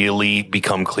really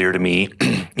become clear to me,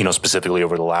 specifically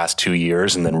over the last 2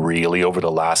 years and then really over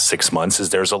the last 6 months,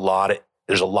 is there's a lot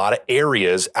there's a lot of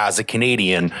areas as a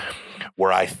Canadian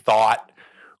where I thought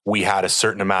we had a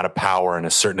certain amount of power and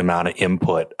a certain amount of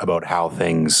input about how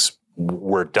things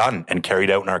were done and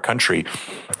carried out in our country.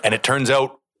 And it turns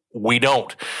out we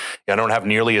don't. I don't have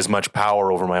nearly as much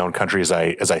power over my own country as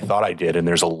I thought I did. And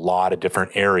there's a lot of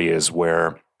different areas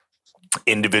where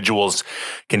individuals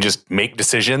can just make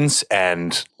decisions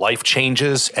and life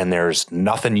changes and there's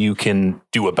nothing you can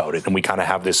do about it. And we kind of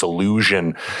have this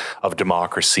illusion of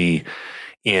democracy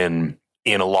in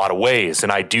a lot of ways.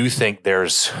 And I do think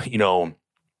there's,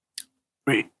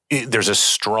 there's a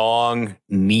strong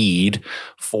need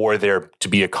for there to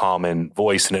be a common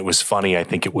voice. And it was funny. I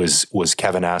think it was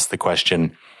Kevin asked the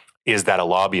question, is that a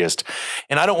lobbyist?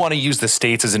 And I don't want to use the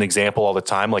States as an example all the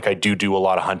time. Like I do a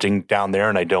lot of hunting down there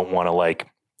and I don't want to like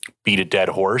beat a dead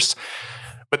horse.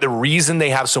 But the reason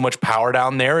they have so much power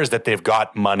down there is that they've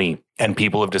got money and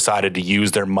people have decided to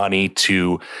use their money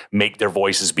to make their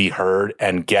voices be heard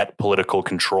and get political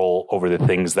control over the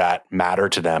things that matter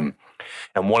to them.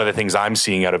 And one of the things I'm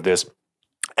seeing out of this,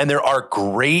 and there are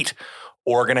great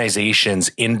organizations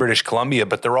in British Columbia,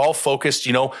 but they're all focused,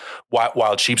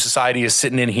 Wild Sheep Society is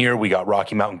sitting in here. We got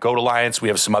Rocky Mountain Goat Alliance. We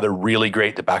have some other really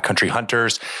great, the Backcountry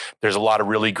Hunters. There's a lot of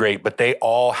really great, but they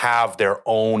all have their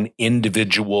own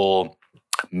individual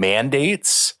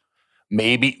mandates.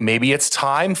 Maybe it's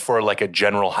time for like a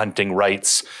general hunting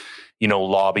rights,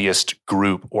 lobbyist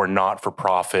group or not for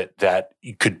profit that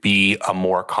could be a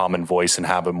more common voice and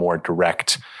have a more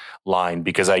direct line,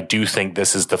 because I do think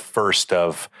this is the first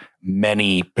of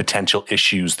many potential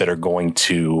issues that are going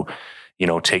to,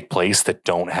 take place that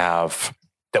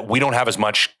we don't have as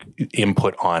much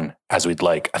input on as we'd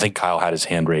like. I think Kyle had his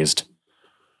hand raised.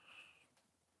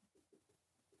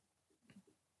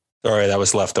 Sorry, that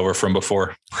was left over from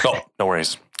before. Oh, no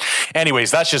worries.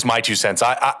 Anyways, that's just my 2 cents.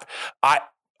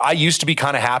 I used to be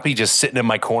kind of happy just sitting in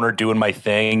my corner doing my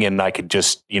thing and I could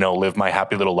just, live my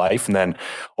happy little life. And then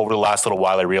over the last little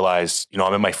while, I realized,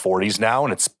 I'm in my 40s now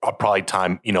and it's probably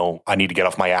time, I need to get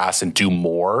off my ass and do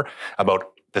more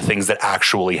about the things that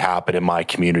actually happen in my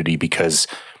community, because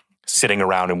sitting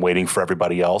around and waiting for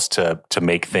everybody else to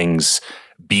make things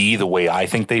be the way I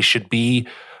think they should be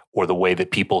or the way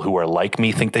that people who are like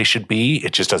me think they should be,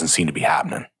 it just doesn't seem to be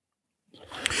happening.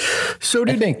 So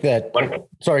I think that,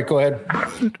 sorry, go ahead.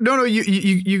 No,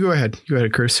 you go ahead. Go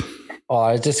ahead, Chris. Oh,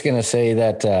 I was just going to say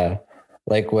that,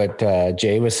 like what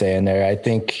Jay was saying there, I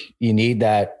think you need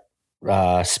that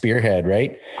spearhead,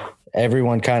 right?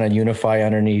 Everyone kind of unify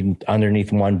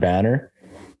underneath one banner.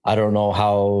 I don't know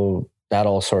how that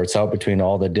all sorts out between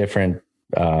all the different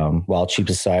Wild Sheep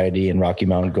Society and Rocky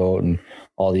Mountain Goat and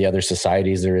all the other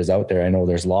societies there is out there. I know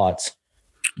there's lots.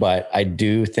 But I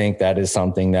do think that is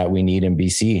something that we need in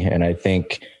BC. And I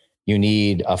think you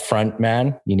need a front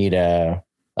man. You need a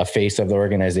face of the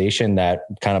organization that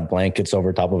kind of blankets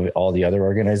over top of all the other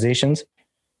organizations.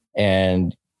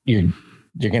 And you're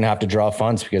going to have to draw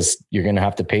funds because you're going to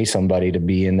have to pay somebody to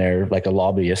be in there like a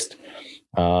lobbyist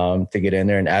to get in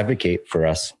there and advocate for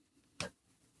us.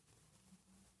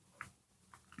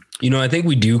 I think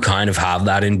we do kind of have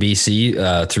that in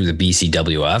BC through the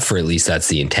BCWF, or at least that's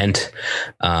the intent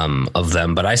of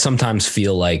them. But I sometimes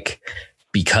feel like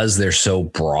because they're so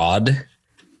broad,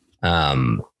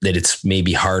 that it's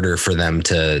maybe harder for them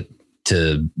to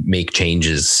make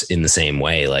changes in the same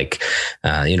way. Like,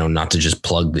 not to just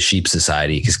plug the Sheep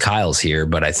Society because Kyle's here,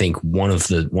 but I think one of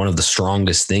the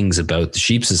strongest things about the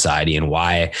Sheep Society and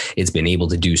why it's been able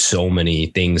to do so many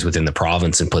things within the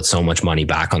province and put so much money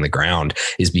back on the ground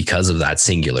is because of that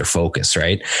singular focus.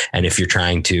 Right. And if you're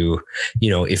trying to,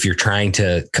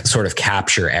 sort of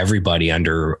capture everybody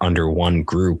under one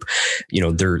group,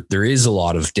 there is a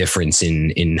lot of difference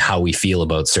in how we feel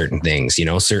about certain things,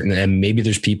 and maybe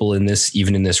there's people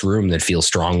even in this room that feel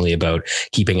strongly about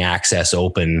keeping access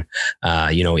open,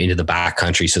 into the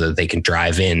backcountry so that they can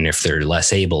drive in if they're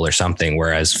less able or something.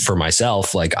 Whereas for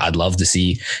myself, like I'd love to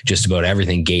see just about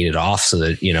everything gated off so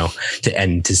that,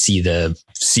 to see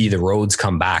the roads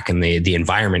come back and the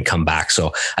environment come back.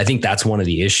 So I think that's one of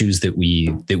the issues that we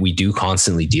do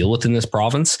constantly deal with in this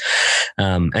province.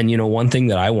 And, one thing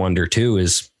that I wonder too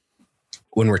is,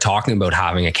 when we're talking about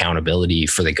having accountability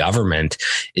for the government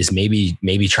is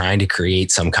maybe trying to create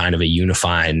some kind of a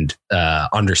unified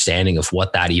understanding of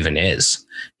what that even is,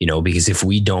 because if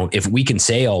we can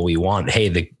say all we want, hey,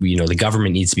 the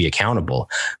government needs to be accountable,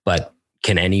 but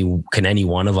can any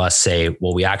one of us say,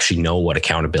 well, we actually know what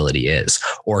accountability is?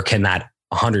 Or can that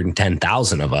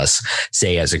 110,000 of us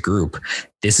say as a group,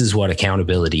 this is what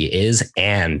accountability is.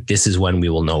 And this is when we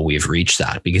will know we've reached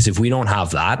that. Because if we don't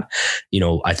have that,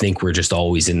 I think we're just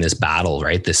always in this battle,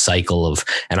 right? This cycle of,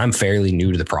 and I'm fairly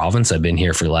new to the province. I've been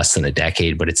here for less than a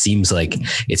decade, but it seems like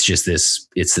it's just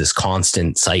this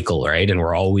constant cycle, right? And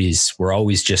we're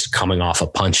always just coming off a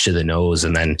punch to the nose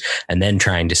and then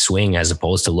trying to swing, as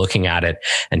opposed to looking at it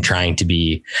and trying to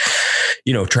be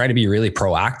really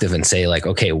proactive and say like,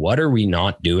 okay, what are we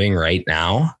not doing right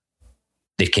now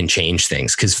that can change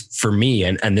things? Because for me,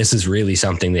 and this is really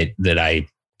something that I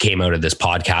came out of this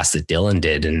podcast that Dylan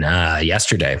did and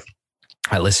yesterday.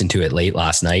 I listened to it late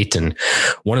last night, and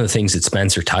one of the things that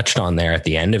Spencer touched on there at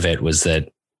the end of it was that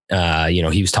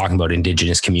he was talking about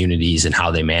Indigenous communities and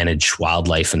how they manage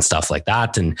wildlife and stuff like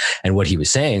that. And what he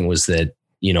was saying was that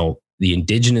the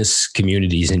Indigenous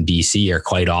communities in BC are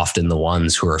quite often the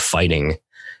ones who are fighting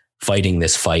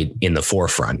this fight in the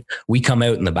forefront. We come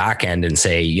out in the back end and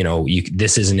say,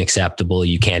 this isn't acceptable.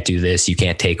 You can't do this. You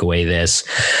can't take away this.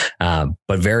 But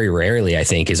very rarely, I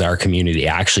think, is our community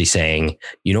actually saying,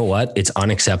 you know what? It's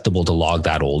unacceptable to log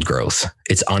that old growth.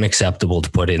 It's unacceptable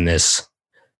to put in this,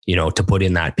 to put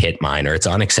in that pit mine, or it's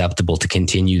unacceptable to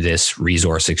continue this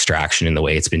resource extraction in the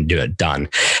way it's been done.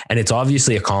 And it's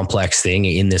obviously a complex thing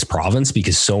in this province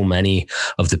because so many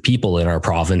of the people in our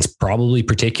province, probably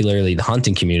particularly the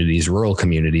hunting communities, rural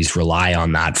communities, rely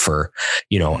on that for,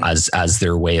 as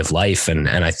their way of life. And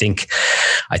I think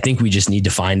we just need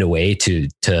to find a way to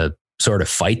sort of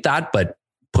fight that, but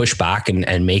push back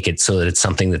and make it so that it's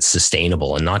something that's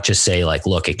sustainable, and not just say like,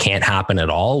 look, it can't happen at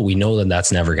all. We know that that's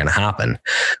never going to happen.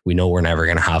 We know we're never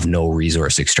going to have no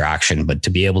resource extraction, but to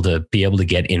be able to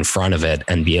get in front of it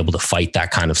and be able to fight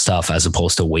that kind of stuff, as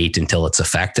opposed to wait until it's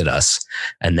affected us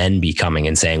and then be coming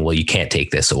and saying, well, you can't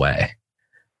take this away.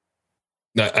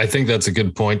 I think that's a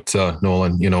good point,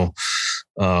 Nolan.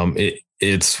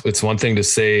 It's one thing to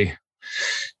say,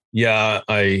 yeah,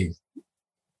 I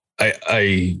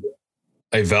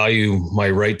value my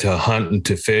right to hunt and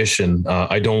to fish, and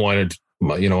I don't want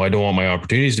my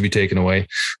opportunities to be taken away.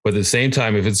 But at the same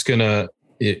time, if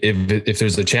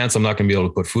there's a chance I'm not going to be able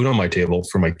to put food on my table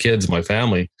for my kids, my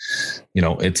family,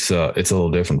 it's a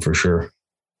little different for sure.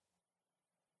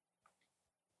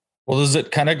 Well, does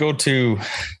it kind of go to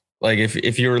like,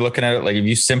 if you were looking at it, like if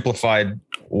you simplified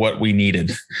what we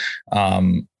needed,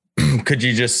 could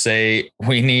you just say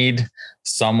we need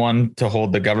someone to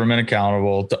hold the government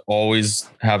accountable to always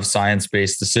have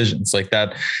science-based decisions like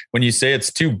that? When you say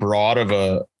it's too broad of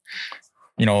a,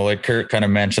 like Kurt kind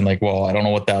of mentioned, like, well, I don't know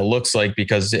what that looks like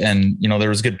because, there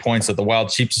was good points that the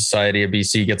Wild Sheep Society of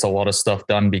BC gets a lot of stuff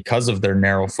done because of their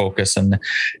narrow focus and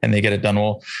they get it done.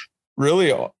 Well,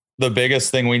 really the biggest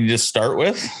thing we need to start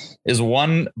with is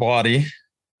one body.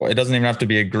 It doesn't even have to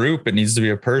be a group. It needs to be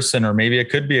a person, or maybe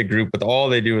it could be a group, but all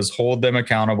they do is hold them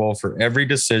accountable for every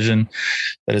decision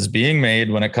that is being made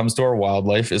when it comes to our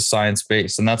wildlife is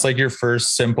science-based. And that's like your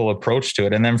first simple approach to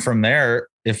it. And then from there,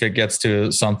 if it gets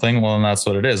to something, well, then that's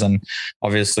what it is. And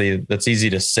obviously that's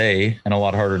easy to say and a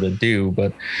lot harder to do,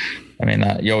 but I mean,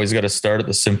 you always got to start at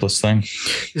the simplest thing.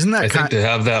 Isn't that I think to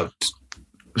have that.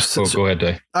 Go ahead,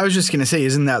 Dave. I was just going to say,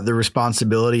 isn't that the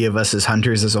responsibility of us as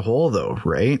hunters as a whole, though,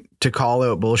 right? To call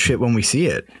out bullshit when we see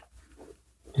it.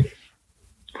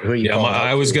 Yeah,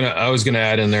 I was gonna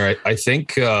add in there. I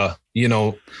think it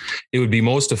would be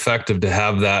most effective to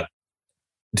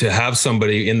have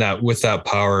somebody in that with that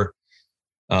power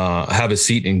have a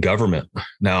seat in government.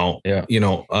 Now, yeah.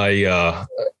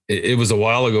 It was a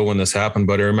while ago when this happened,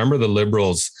 but I remember the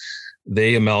Liberals.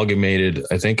 They amalgamated.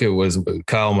 I think it was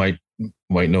Kyle might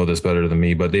know this better than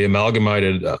me, but they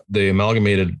amalgamated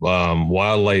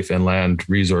wildlife and land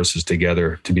resources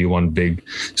together to be one big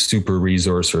super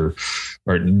resource, or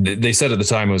they said at the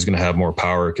time it was going to have more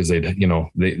power because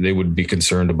they would be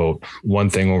concerned about one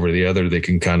thing over the other. They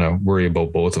can kind of worry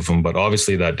about both of them, but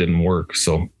obviously that didn't work.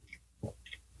 So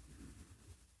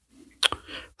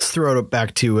let's throw it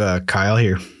back to Kyle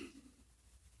here.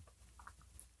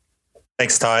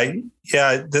 Thanks, Ty.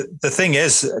 Yeah, the thing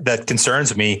is that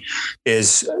concerns me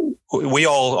is we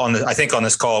all I think on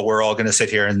this call, we're all going to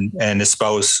sit here and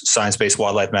espouse science-based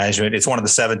wildlife management. It's one of the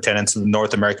 7 tenets of the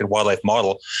North American wildlife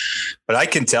model. But I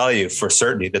can tell you for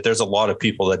certainty that there's a lot of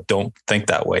people that don't think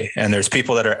that way. And there's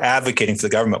people that are advocating for the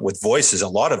government with voices, a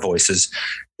lot of voices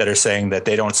that are saying that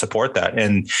they don't support that.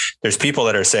 And there's people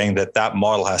that are saying that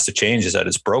model has to change, is that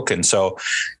it's broken. So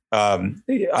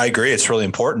I agree. It's really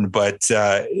important, but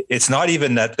it's not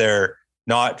even that they're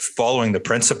not following the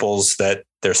principles that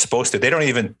they're supposed to. They don't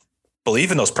even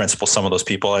believe in those principles, some of those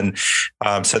people. And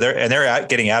so they're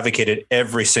getting advocated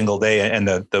every single day. And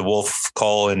the wolf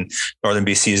call in Northern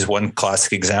BC is one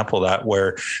classic example of that,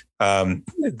 where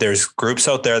There's groups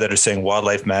out there that are saying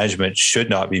wildlife management should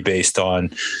not be based on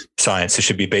science. It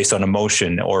should be based on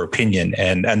emotion or opinion.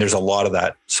 And there's a lot of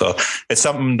that. So it's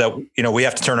something that, we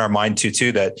have to turn our mind to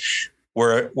too, that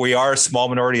we are a small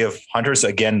minority of hunters.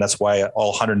 Again, that's why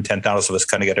all 110,000 of us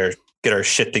kind of get our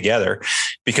shit together,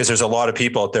 because there's a lot of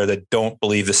people out there that don't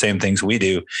believe the same things we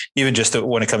do, even just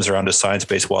when it comes around to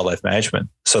science-based wildlife management.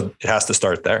 So it has to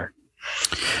start there.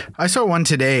 I saw one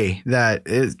today that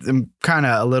is kind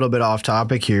of a little bit off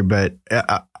topic here, but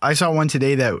I saw one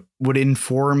today that would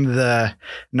inform the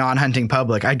non-hunting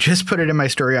public. I just put it in my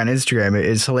story on Instagram.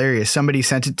 It's hilarious. Somebody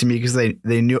sent it to me because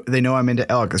they know I'm into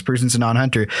elk. This person's a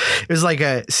non-hunter. It was like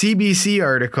a CBC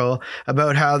article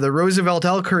about how the Roosevelt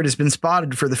elk herd has been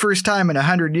spotted for the first time in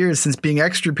 100 years since being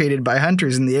extirpated by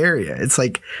hunters in the area. It's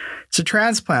like, it's a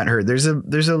transplant herd. There's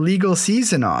a legal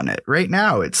season on it right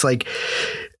now. It's like,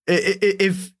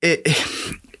 it's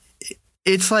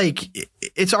like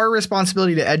it's our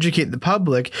responsibility to educate the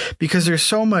public, because there's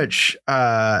so much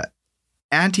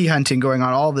anti-hunting going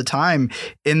on all the time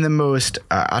in the most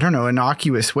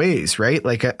innocuous ways, right?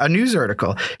 Like a news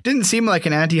article. It didn't seem like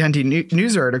an anti-hunting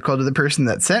news article to the person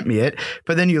that sent me it,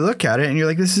 but then you look at it and you're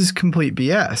like, this is complete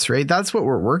BS, right? That's what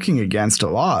we're working against a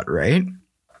lot, right?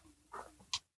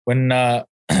 When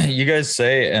you guys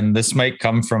say, and this might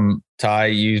come from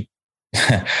Ty,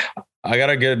 I got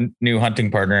a good new hunting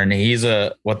partner, and he's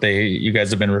what you guys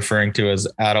have been referring to as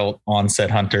adult onset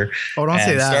hunter. Oh, don't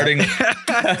say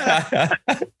that.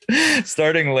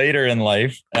 Starting later in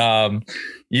life,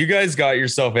 you guys got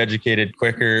yourself educated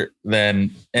quicker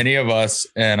than any of us.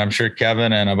 And I'm sure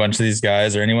Kevin and a bunch of these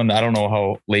guys, or anyone, I don't know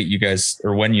how late you guys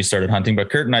or when you started hunting, but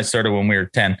Kurt and I started when we were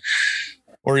 10.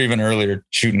 Or even earlier,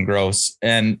 shooting grouse.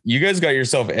 And you guys got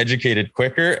yourself educated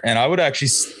quicker. And I would actually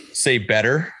say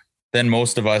better than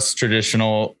most of us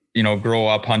traditional, grow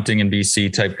up hunting in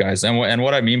BC type guys. And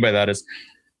what I mean by that is,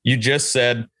 you just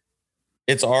said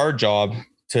it's our job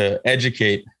to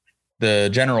educate the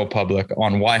general public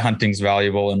on why hunting's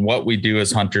valuable and what we do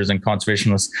as hunters and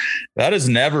conservationists. That has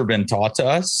never been taught to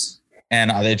us.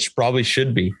 And it probably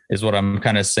should be, is what I'm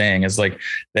kind of saying, is like,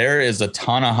 there is a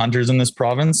ton of hunters in this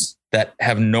province that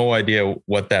have no idea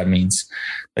what that means.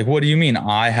 Like, what do you mean?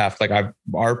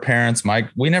 Our parents,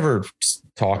 we never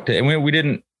talked to, and we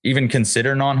didn't even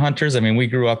consider non-hunters. I mean, we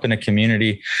grew up in a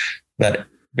community that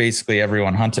basically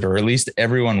everyone hunted, or at least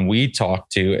everyone we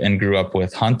talked to and grew up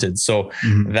with hunted. So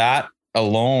that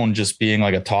alone, just being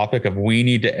like a topic of, we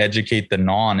need to educate the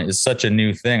non, is such a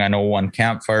new thing. I know One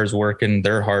Campfire's working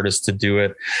their hardest to do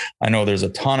it. I know there's a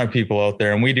ton of people out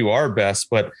there, and we do our best,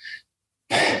 but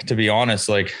to be honest,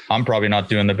 like, I'm probably not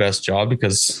doing the best job,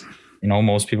 because,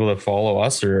 most people that follow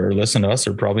us or listen to us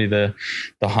are probably the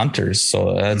hunters.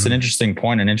 So that's an interesting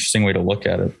point, an interesting way to look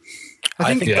at it.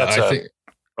 I think I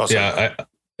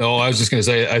was just going to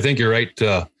say, I think you're right,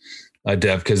 Dev,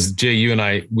 because Jay, you and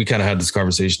I, we kind of had this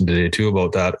conversation today too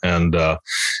about that. And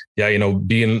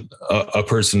being a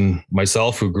person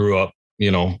myself who grew up,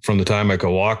 from the time I could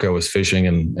walk, I was fishing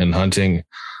and hunting.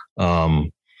 I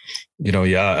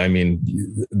mean,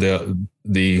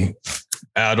 the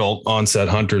adult onset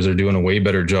hunters are doing a way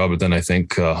better job than I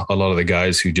think a lot of the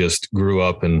guys who just grew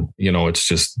up and, it's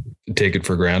just take it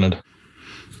for granted.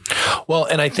 Well,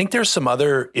 and I think there's some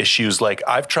other issues. Like,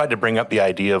 I've tried to bring up the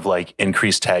idea of like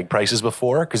increased tag prices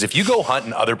before, because if you go hunt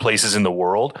in other places in the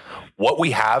world, what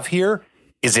we have here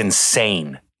is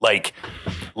insane. Like,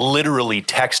 literally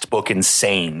textbook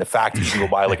insane. The fact that you can go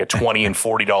buy like a $20 and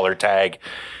 $40 tag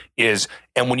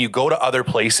and when you go to other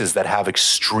places that have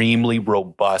extremely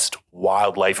robust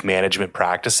wildlife management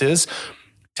practices,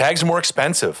 tags are more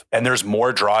expensive, and there's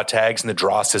more draw tags, and the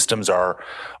draw systems are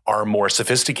more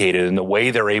sophisticated. And the way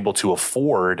they're able to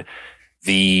afford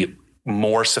the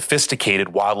more sophisticated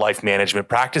wildlife management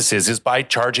practices is by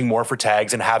charging more for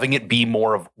tags and having it be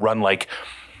more of run like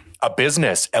a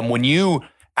business. And when you,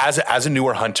 as a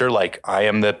newer hunter, like I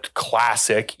am the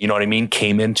classic,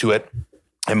 came into it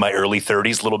in my early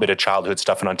 30s, a little bit of childhood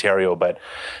stuff in Ontario, but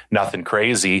nothing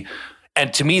crazy.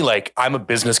 And to me, like, I'm a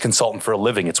business consultant for a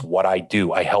living. It's what I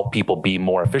do. I help people be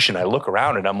more efficient. I look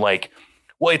around and I'm like,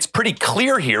 well, it's pretty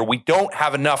clear here. We don't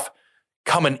have enough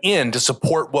coming in to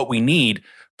support what we need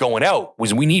going out.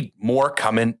 We need more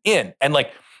coming in. And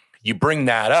like, you bring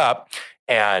that up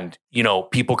and,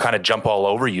 people kind of jump all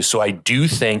over you. So I do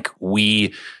think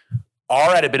we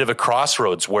are at a bit of a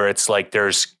crossroads where it's like,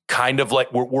 there's kind of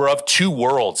like, we're of two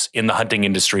worlds in the hunting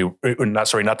industry,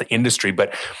 not the industry,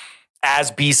 but as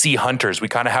BC hunters, we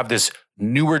kind of have this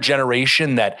newer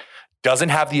generation that doesn't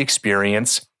have the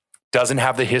experience, doesn't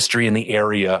have the history in the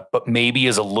area, but maybe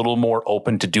is a little more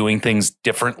open to doing things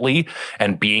differently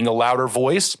and being a louder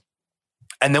voice.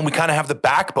 And then we kind of have the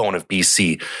backbone of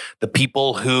BC, the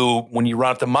people who, when you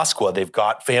run up to Muskwa, they've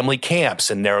got family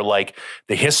camps and they're like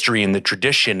the history and the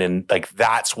tradition. And like,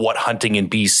 that's what hunting in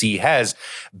BC has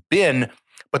been.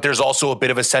 But there's also a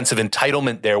bit of a sense of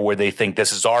entitlement there where they think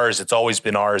this is ours. It's always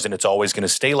been ours and it's always going to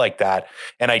stay like that.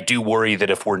 And I do worry that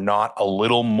if we're not a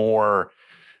little more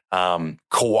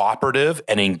cooperative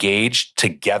and engaged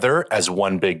together as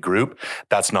one big group,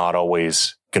 that's not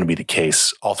always going to be the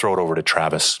case. I'll throw it over to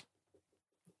Travis.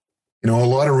 A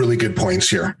lot of really good points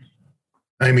here.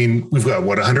 I mean, we've got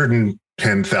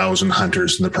 110,000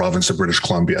 hunters in the province of British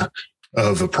Columbia,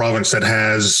 of a province that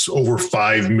has over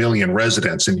 5 million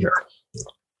residents in here.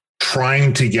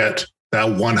 Trying to get that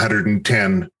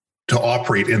 110 to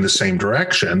operate in the same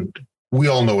direction, we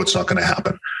all know it's not going to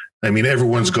happen. I mean,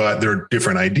 everyone's got their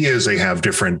different ideas. They have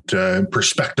different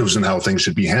perspectives on how things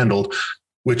should be handled,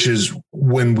 which is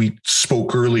when we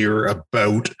spoke earlier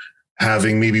about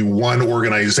having maybe one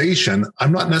organization.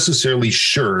 I'm not necessarily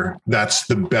sure that's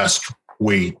the best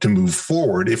way to move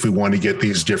forward if we want to get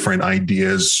these different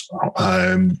ideas,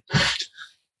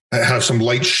 have some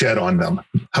light shed on them.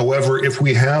 However, if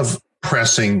we have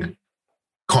pressing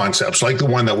concepts like the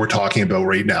one that we're talking about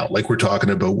right now, like we're talking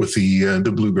about with the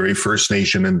Blueberry First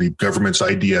Nation and the government's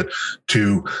idea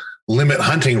to limit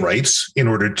hunting rights in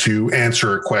order to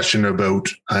answer a question about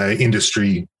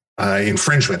industry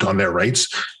infringement on their rights,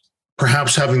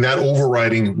 perhaps having that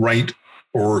overriding right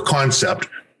or concept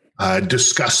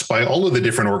discussed by all of the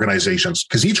different organizations,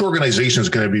 because each organization is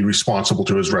going to be responsible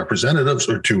to its representatives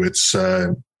or to its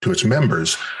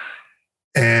members.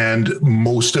 And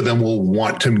most of them will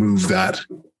want to move that.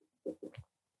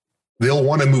 They'll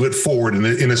want to move it forward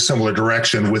in a similar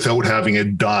direction without having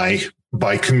it die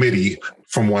by committee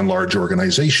from one large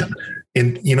organization.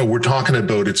 And, we're talking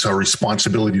about it's our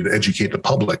responsibility to educate the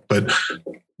public, but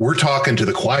we're talking to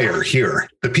the choir here.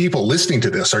 The people listening to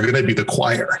this are going to be the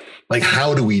choir. Like,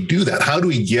 how do we do that? How do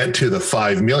we get to the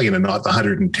 5 million and not the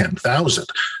 110,000?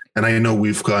 And I know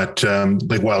we've got,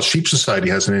 like Wild Sheep Society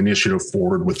has an initiative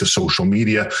forward with the social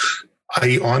media.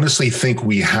 I honestly think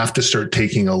we have to start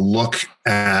taking a look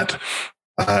at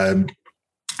the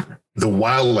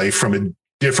wildlife from a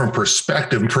different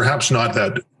perspective, perhaps not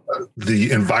that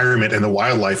the environment and the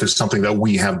wildlife is something that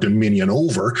we have dominion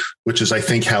over, which is, I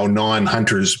think, how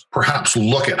non-hunters perhaps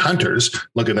look at hunters.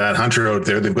 Look at that hunter out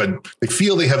there. They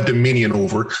feel they have dominion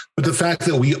over, but the fact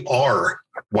that we are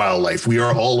wildlife, we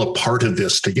are all a part of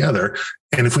this together.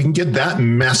 And if we can get that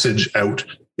message out,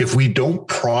 if we don't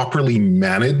properly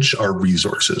manage our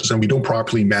resources and we don't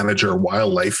properly manage our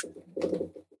wildlife,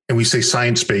 and we say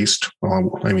science-based,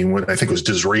 what I think it was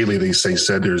Disraeli, they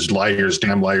said there's liars,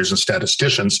 damn liars, and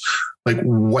statisticians. Like,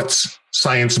 what's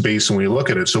science-based when we look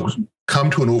at it? So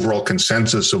come to an overall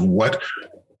consensus of what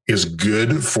is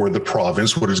good for the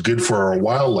province, what is good for our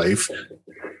wildlife,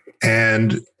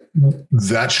 and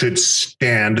that should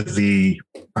stand the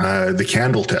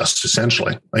candle test,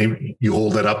 essentially. You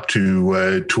hold it up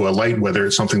to a light, whether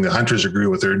it's something the hunters agree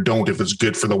with or don't. If it's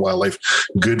good for the wildlife,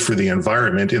 good for the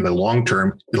environment in the long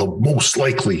term, it'll most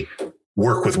likely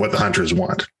work with what the hunters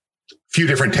want. A few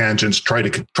different tangents,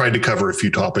 tried to cover a few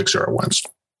topics there at once.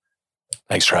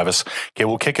 Thanks, Travis. Okay,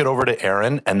 we'll kick it over to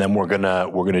Aaron, and then we're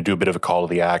gonna do a bit of a call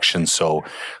to the action, so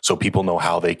people know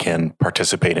how they can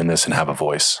participate in this and have a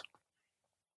voice.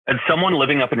 As someone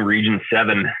living up in Region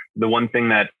 7, the one thing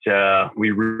that we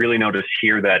really notice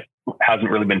here that hasn't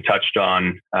really been touched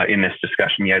on in this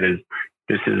discussion yet is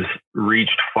this has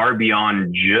reached far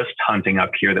beyond just hunting up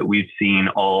here, that we've seen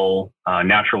all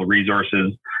natural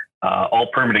resources, all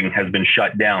permitting has been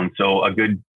shut down. So a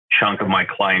good chunk of my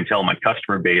clientele, my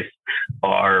customer base,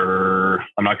 are,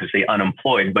 I'm not going to say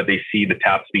unemployed, but they see the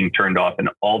taps being turned off in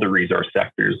all the resource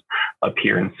sectors up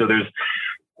here. And so there's,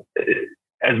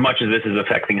 as much as this is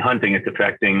affecting hunting, it's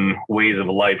affecting ways of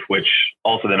life, which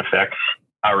also then affects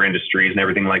our industries and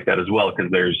everything like that as well,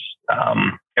 because there's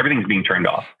everything's being turned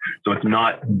off. So it's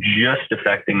not just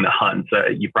affecting the hunts.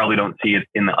 You probably don't see it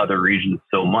in the other regions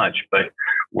so much, but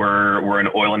we're an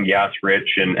oil and gas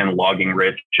rich and logging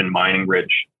rich and mining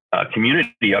rich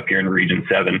community up here in Region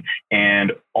 7,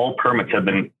 and all permits have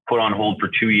been put on hold for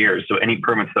 2 years. So any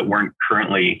permits that weren't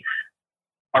currently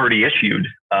already issued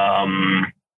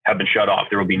have been shut off.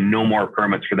 There will be no more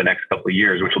permits for the next couple of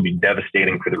years, which will be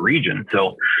devastating for the region.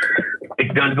 So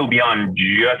it does go beyond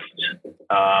just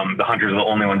the hunters are the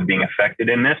only ones being affected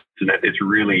in this, so that it's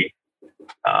really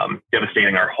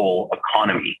devastating our whole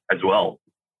economy as well.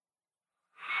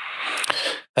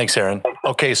 Thanks, Aaron.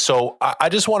 Okay, so I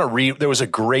just want to read, there was a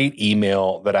great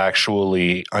email that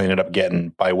actually I ended up getting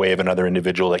by way of another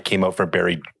individual that came out from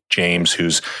Barry James,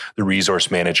 who's the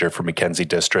resource manager for Mackenzie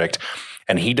District.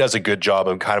 And he does a good job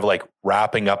of kind of like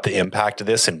wrapping up the impact of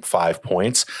this in 5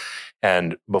 points.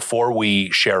 And before we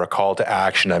share a call to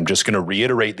action, I'm just going to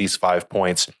reiterate these 5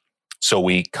 points so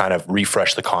we kind of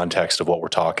refresh the context of what we're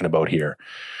talking about here.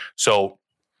 So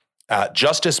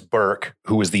Justice Burke,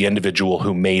 who was the individual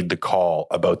who made the call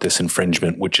about this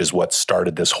infringement, which is what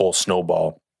started this whole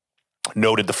snowball,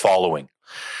 noted the following: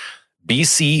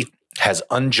 BC has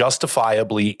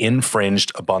unjustifiably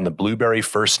infringed upon the Blueberry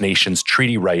First Nations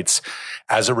treaty rights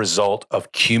as a result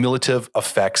of cumulative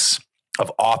effects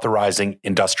of authorizing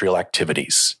industrial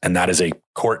activities. And that is a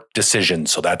court decision,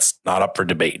 so that's not up for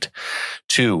debate.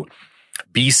 2,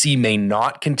 BC may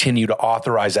not continue to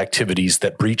authorize activities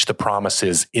that breach the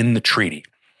promises in the treaty.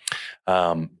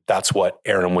 That's what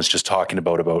Aaron was just talking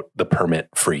about the permit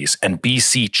freeze. And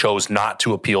BC chose not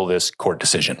to appeal this court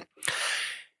decision.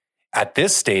 At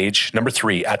this stage, number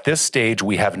 3, at this stage,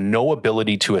 we have no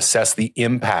ability to assess the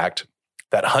impact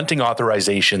that hunting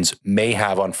authorizations may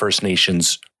have on First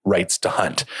Nations rights to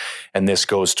hunt. And this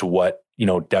goes to what,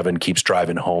 Devin keeps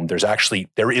driving home.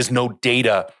 There is no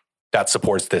data that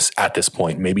supports this at this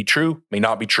point. May be true, may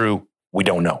not be true. We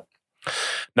don't know.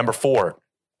 Number 4,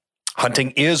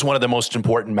 hunting is one of the most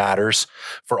important matters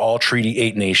for all Treaty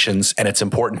 8 nations, and it's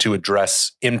important to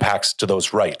address impacts to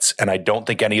those rights. And I don't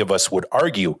think any of us would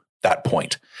argue that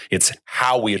point. It's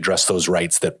how we address those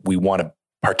rights that we want to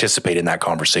participate in that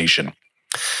conversation.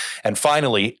 And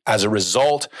finally, as a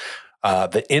result,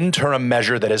 the interim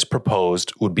measure that is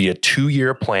proposed would be a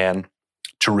 2-year plan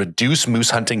to reduce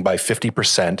moose hunting by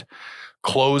 50%,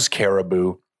 close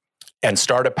caribou, and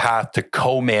start a path to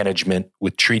co-management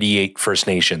with Treaty 8 First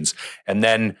Nations. And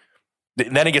then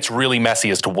it gets really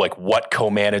messy as to like what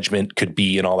co-management could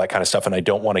be and all that kind of stuff. And I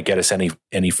don't want to get us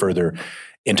any further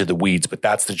into the weeds, but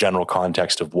that's the general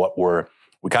context of what we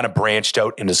kind of branched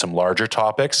out into some larger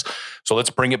topics. So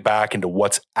let's bring it back into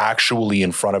what's actually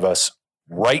in front of us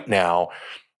right now.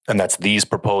 And that's these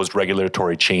proposed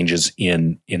regulatory changes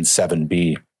in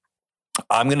 7B.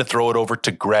 I'm going to throw it over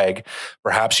to Greg.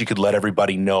 Perhaps you could let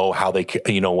everybody know how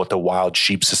what the Wild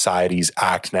Sheep Societies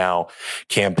Act Now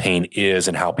campaign is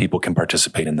and how people can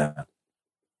participate in that.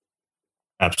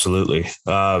 Absolutely.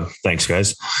 Thanks,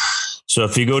 guys. So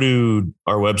if you go to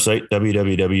our website,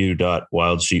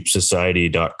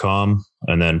 www.wildsheepsociety.com,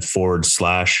 and then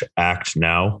 /Act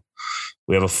Now,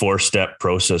 we have a 4-step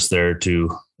process there to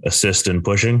assist in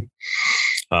pushing.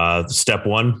 Step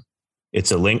 1,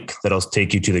 it's a link that'll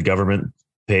take you to the government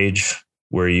page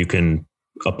where you can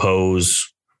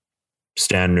oppose,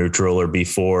 stand neutral, or be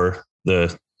for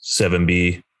the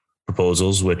 7B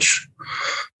proposals, which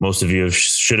most of you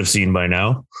should have seen by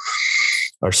now.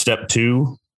 Our step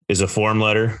 2 is a form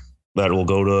letter that will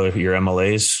go to your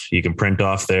MLAs. You can print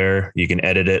off there. You can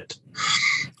edit it.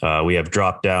 We have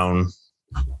drop down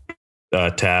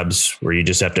tabs where you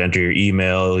just have to enter your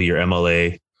email, your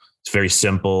MLA. It's very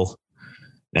simple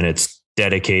and it's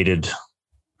dedicated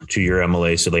to your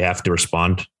MLA, so they have to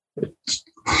respond.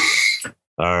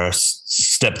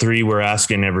 Step 3, we're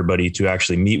asking everybody to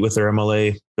actually meet with their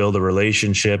MLA, build a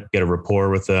relationship, get a rapport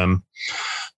with them.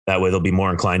 That way they'll be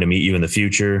more inclined to meet you in the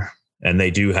future. And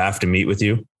they do have to meet with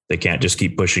you. They can't just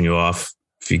keep pushing you off.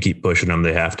 If you keep pushing them,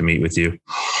 they have to meet with you.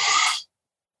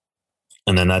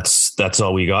 And then that's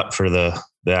all we got for the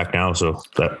Act Now. So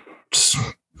that's...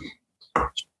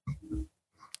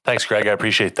 Thanks, Greg. I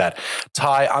appreciate that.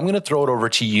 Ty, I'm going to throw it over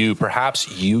to you.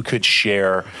 Perhaps you could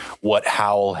share what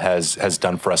Howl has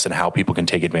done for us and how people can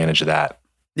take advantage of that.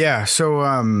 Yeah. So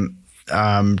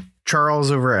Charles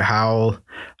over at Howl,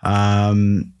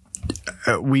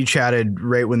 we chatted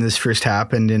right when this first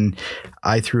happened, and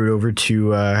I threw it over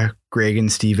to Greg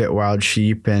and Steve at Wild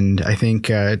Sheep, and I think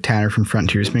Tanner from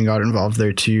Frontiersman got involved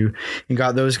there too and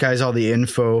got those guys all the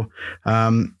info.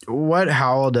 What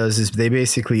Howl does is they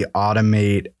basically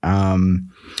automate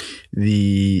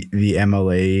the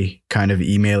MLA kind of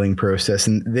emailing process,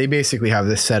 and they basically have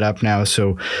this set up now.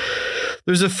 So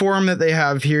there's a form that they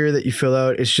have here that you fill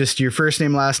out. It's just your first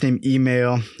name, last name,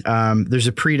 email. There's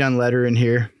a pre-done letter in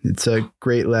here. It's a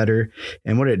great letter.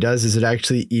 And what it does is it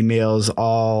actually emails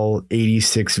all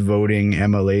 86 voting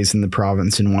MLAs in the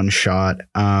province in one shot.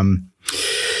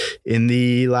 In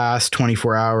the last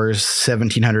 24 hours,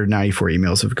 1,794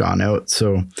 emails have gone out.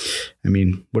 So, I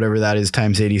mean, whatever that is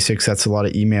times 86, that's a lot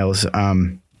of emails.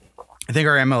 I think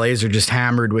our MLAs are just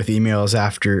hammered with emails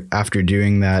after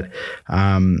doing that.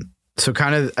 So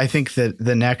kind of, I think that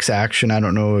the next action, I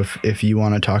don't know if you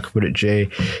want to talk about it, Jay,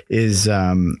 is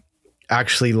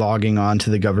actually logging on to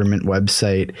the government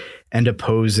website and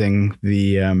opposing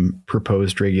the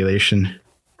proposed regulation.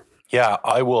 Yeah,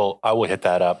 I will hit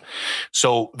that up.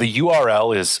 So the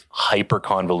URL is hyper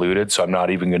convoluted, so I'm not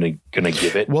even going to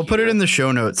give it. We'll put it in the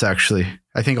show notes, actually.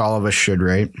 I think all of us should,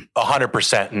 right?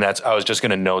 100%. And I was just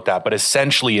going to note that, but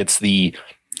essentially it's the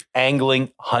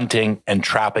angling, hunting, and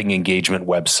trapping engagement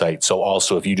website. So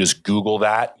also if you just Google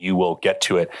that, you will get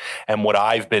to it. And what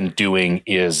I've been doing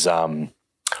is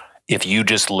if you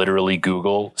just literally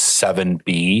Google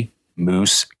 7B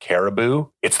moose caribou,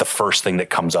 it's the first thing that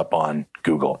comes up on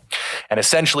Google. And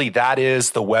essentially that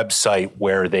is the website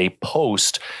where they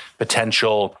post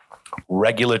potential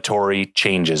regulatory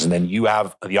changes. And then you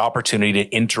have the opportunity to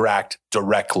interact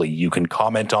directly. You can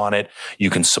comment on it. You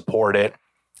can support it.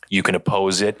 You can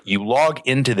oppose it. You log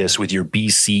into this with your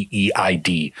BCE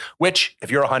ID, which if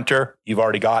you're a hunter, you've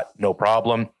already got, no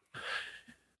problem.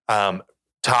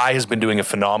 Ty has been doing a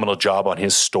phenomenal job on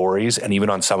his stories, and even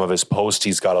on some of his posts,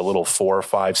 he's got a little 4 or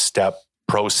 5 step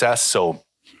process. So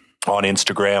on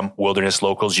Instagram, Wilderness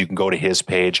Locals, you can go to his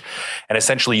page, and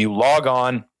essentially you log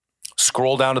on,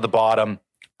 scroll down to the bottom,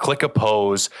 click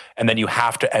oppose, and then you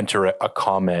have to enter a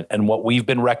comment. And what we've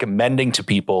been recommending to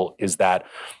people is that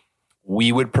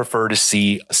we would prefer to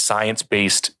see a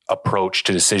science-based approach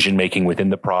to decision-making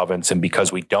within the province. And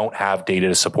because we don't have data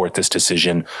to support this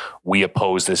decision, we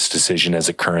oppose this decision as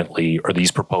it currently, or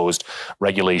these proposed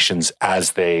regulations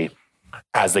as they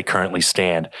currently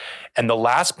stand. And the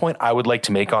last point I would like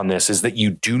to make on this is that you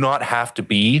do not have to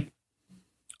be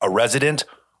a resident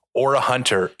or a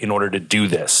hunter in order to do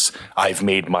this. I've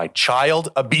made my child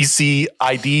a BC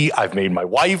ID. I've made my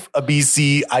wife a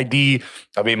BC ID.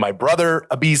 I've made my brother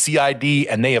a BC ID,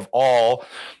 and they have all,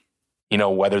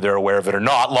 whether they're aware of it or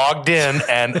not, logged in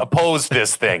and opposed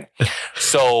this thing.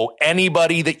 So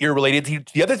anybody that you're related to,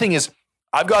 the other thing is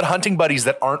I've got hunting buddies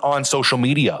that aren't on social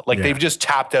media. They've just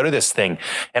tapped out of this thing.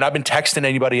 And I've been texting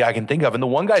anybody I can think of. And the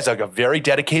one guy's like a very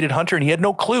dedicated hunter, and he had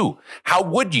no clue. How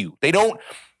would you? They don't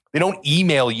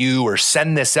email you or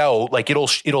send this out.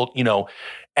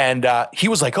 And he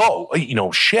was like,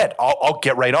 oh, shit, I'll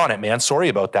get right on it, man. Sorry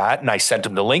about that. And I sent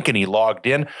him the link and he logged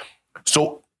in.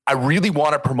 So I really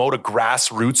want to promote a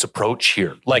grassroots approach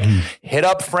here. Hit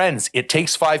up friends. It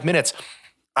takes 5 minutes.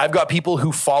 I've got people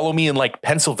who follow me in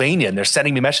Pennsylvania, and they're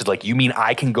sending me messages like, you mean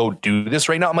I can go do this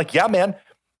right now? I'm like, yeah, man,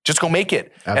 just go make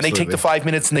it. Absolutely. And they take the 5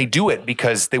 minutes and they do it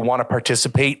because they want to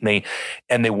participate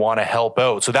and they want to help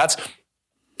out. So that's,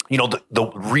 the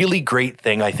really great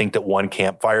thing I think that One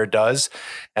Campfire does,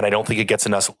 and I don't think it gets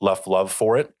enough love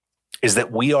for it, is that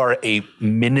we are a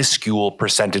minuscule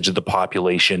percentage of the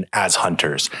population as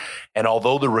hunters. And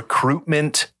although the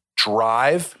recruitment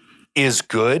drive is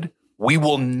good, we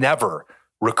will never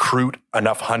recruit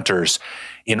enough hunters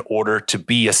in order to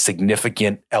be a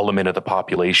significant element of the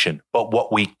population. But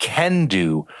what we can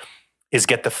do is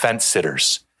get the fence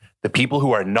sitters, the people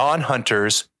who are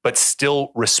non-hunters, but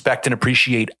still respect and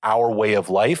appreciate our way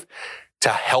of life, to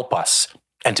help us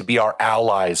and to be our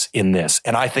allies in this.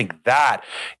 And I think that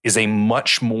is a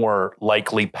much more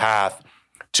likely path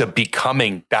to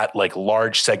becoming that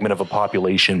large segment of a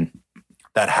population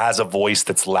that has a voice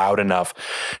that's loud enough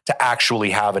to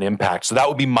actually have an impact. So that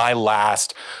would be my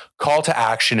last call to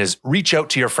action, is reach out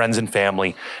to your friends and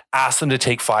family, ask them to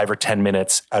take 5 or 10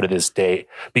 minutes out of this day,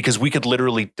 because we could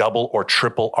literally double or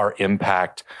triple our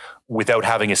impact without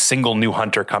having a single new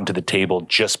hunter come to the table,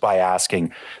 just by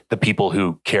asking the people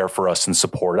who care for us and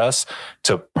support us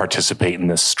to participate in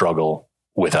this struggle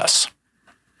with us.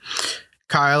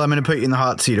 Kyle, I'm going to put you in the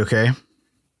hot seat. Okay.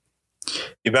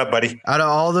 You bet, buddy. Out of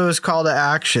all those call to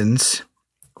actions,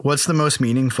 what's the most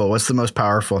meaningful? What's the most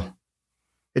powerful?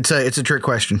 It's a trick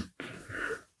question.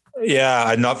 Yeah,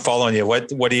 I'm not following you.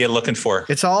 What are you looking for?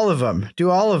 It's all of them. Do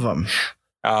all of them.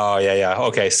 Oh, yeah.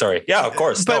 Okay, sorry. Yeah, of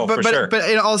course. For sure. But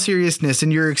in all seriousness,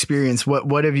 in your experience,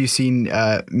 what have you seen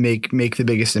make the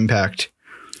biggest impact?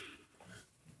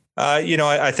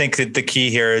 I think that the key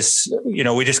here is,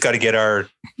 we just got to get our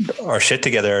shit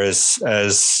together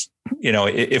as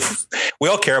if we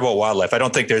all care about wildlife. I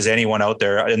don't think there's anyone out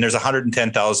there, and there's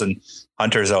 110,000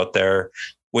 hunters out there.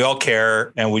 We all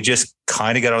care, and we just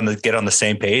kind of get on the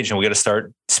same page, and we got to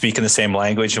start speaking the same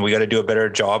language, and we got to do a better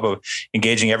job of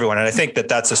engaging everyone. And I think that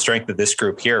that's the strength of this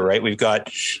group here, right? We've got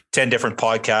 10 different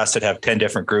podcasts that have 10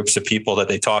 different groups of people that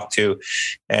they talk to.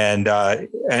 And I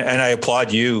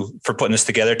applaud you for putting this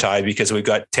together, Ty, because we've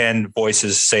got 10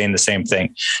 voices saying the same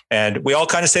thing, and we all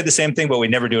kind of say the same thing, but we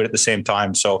never do it at the same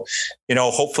time. So,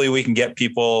 hopefully we can get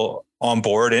people on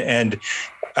board. And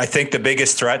I think the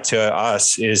biggest threat to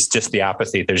us is just the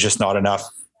apathy. There's just not enough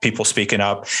people speaking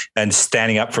up and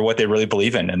standing up for what they really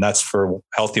believe in. And that's for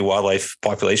healthy wildlife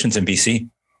populations in BC.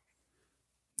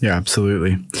 Yeah,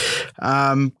 absolutely.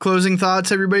 Closing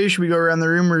thoughts, everybody. Should we go around the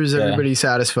room, or is everybody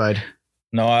satisfied?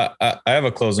 No, I have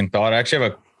a closing thought. I actually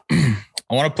have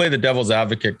I want to play the devil's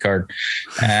advocate card,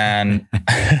 and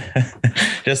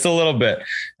just a little bit.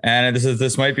 And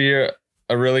this might be a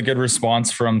really good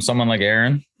response from someone like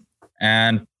Aaron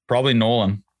and probably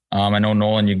Nolan. I know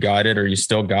Nolan, you guided, or you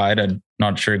still guide. I'm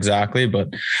not sure exactly, but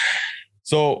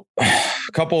so a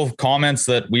couple of comments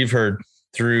that we've heard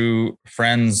through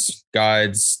friends,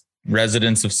 guides,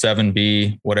 residents of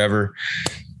 7B, whatever.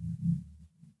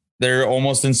 They're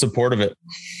almost in support of it.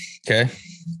 Okay.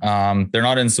 They're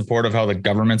not in support of how the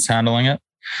government's handling it,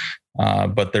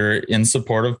 but they're in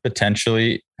support of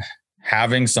potentially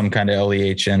having some kind of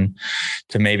LEH in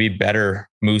to maybe better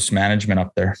moose management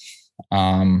up there.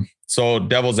 So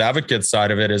devil's advocate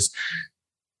side of it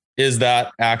is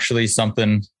that actually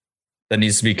something that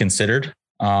needs to be considered?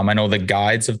 I know the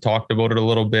guides have talked about it a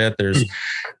little bit.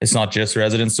 It's not just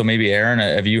residents. So maybe Aaron,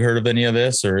 have you heard of any of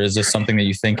this, or is this something that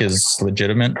you think is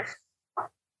legitimate?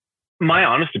 My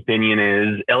honest opinion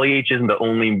is LEH isn't the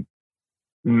only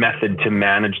method to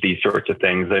manage these sorts of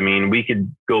things. I mean, we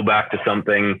could go back to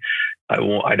something,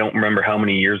 I don't remember how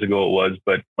many years ago it was,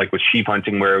 but like with sheep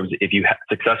hunting, where it was, if you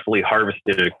successfully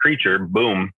harvested a creature,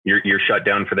 boom, you're shut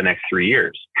down for the next 3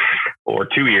 years or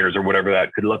 2 years or whatever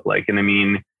that could look like. And I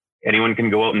mean, anyone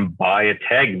can go out and buy a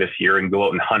tag this year and go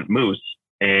out and hunt moose.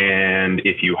 And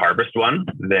if you harvest one,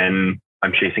 then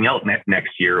I'm chasing elk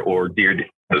next year or deer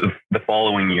the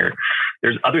following year.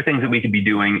 There's other things that we could be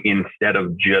doing instead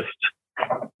of just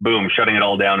boom, shutting it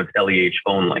all down. It's LEH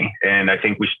only. And I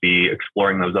think we should be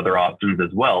exploring those other options as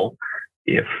well.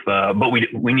 But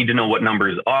we need to know what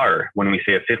numbers are when we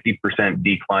say a 50%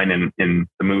 decline in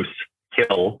the moose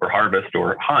kill or harvest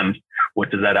or hunt. What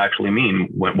does that actually mean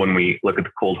when we look at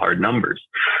the cold hard numbers?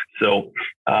 So,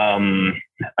 I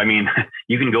mean,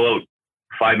 you can go out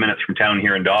 5 minutes from town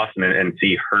here in Dawson and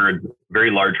see very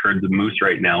large herds of moose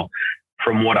right now.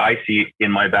 From what I see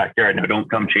in my backyard, now don't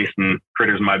come chasing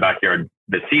critters in my backyard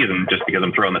this season just because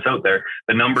I'm throwing this out there.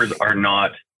 The numbers are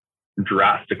not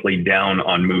drastically down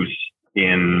on moose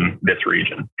in this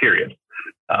region, period.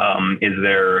 Is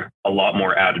there a lot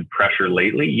more added pressure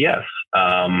lately? Yes.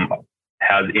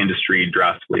 Has industry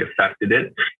drastically affected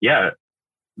it? Yeah.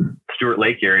 Stewart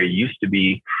Lake area used to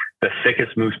be the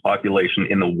thickest moose population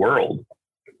in the world.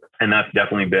 And that's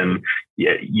definitely been,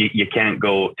 you can't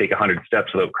go take 100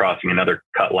 steps without crossing another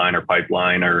cut line or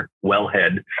pipeline or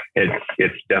wellhead.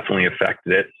 It's definitely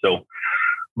affected it. So,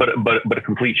 but a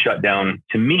complete shutdown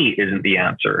to me isn't the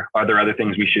answer. Are there other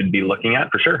things we should be looking at?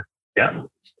 For sure. Yeah.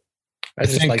 I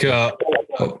think, go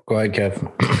ahead,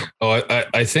 Kev.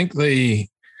 I think a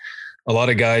lot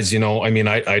of guys, I mean,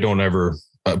 I don't ever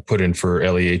put in for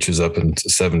LEHs up in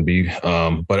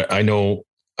 7B, but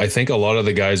I think a lot of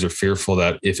the guys are fearful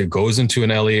that if it goes into an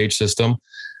LEH system,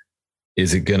 are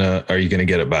you going to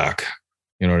get it back?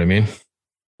 You know what I mean?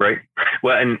 Right.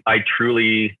 Well, and I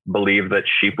truly believe that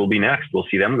sheep will be next. We'll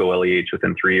see them go LEH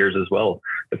within 3 years as well.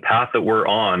 The path that we're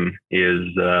on is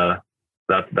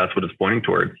that's what it's pointing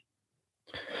towards.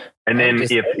 And then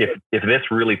if this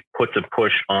really puts a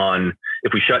push on,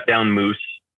 if we shut down moose,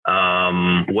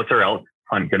 what's our elk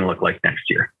hunt going to look like next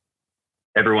year?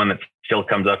 Everyone that still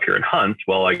comes up here and hunts,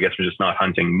 well, I guess we're just not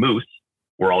hunting moose.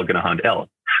 We're all going to hunt elk.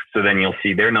 So then you'll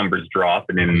see their numbers drop,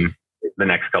 and in the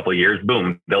next couple of years,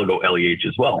 boom, they'll go LEH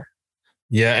as well.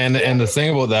 Yeah, and the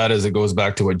thing about that is it goes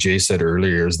back to what Jay said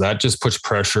earlier, is that just puts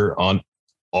pressure on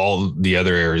all the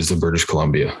other areas of British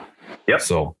Columbia. Yep.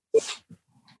 So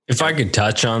if I could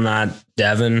touch on that,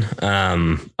 Devin,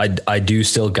 I do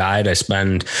still guide. I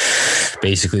spend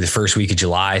basically the first week of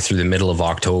July through the middle of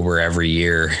October every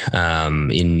year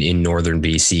in northern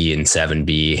BC in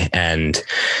 7B. And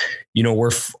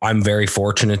I'm very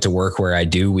fortunate to work where I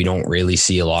do. We don't really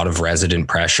see a lot of resident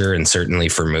pressure, and certainly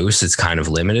for moose, it's kind of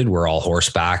limited. We're all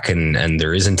horseback, and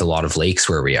there isn't a lot of lakes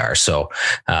where we are. So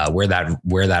where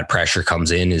that pressure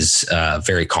comes in is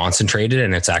very concentrated,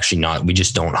 and it's actually not. We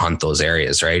just don't hunt those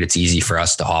areas, right? It's easy for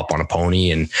us to hop on a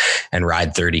pony and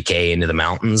ride 30K into the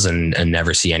mountains and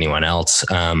never see anyone else.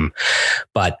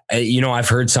 But I've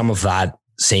heard some of that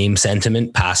same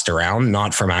sentiment passed around,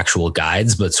 not from actual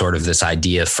guides, but sort of this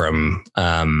idea from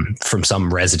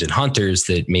some resident hunters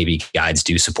that maybe guides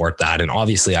do support that. And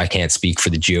obviously I can't speak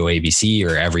for the GOABC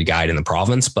or every guide in the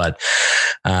province, but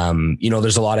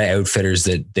there's a lot of outfitters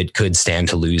that could stand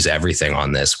to lose everything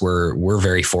on this. We're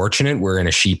very fortunate. We're in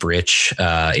a sheep rich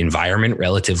environment,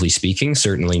 relatively speaking,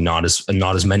 certainly not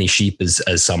as many sheep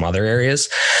as some other areas.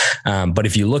 But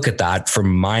if you look at that,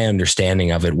 from my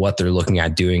understanding of it, what they're looking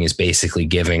at doing is basically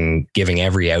giving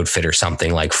every outfitter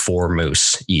something like 4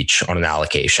 moose each on an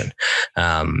allocation.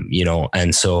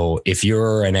 And so if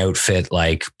you're an outfit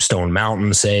like Stone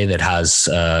Mountain, say, that has,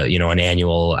 an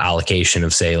annual allocation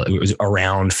of, say,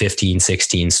 around 15,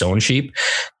 16 stone sheep,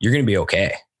 you're going to be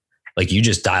okay. Like, you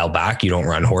just dial back, you don't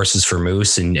run horses for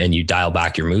moose, and you dial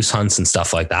back your moose hunts and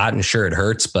stuff like that. And sure, it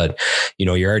hurts, but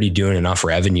you're already doing enough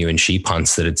revenue in sheep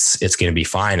hunts that it's going to be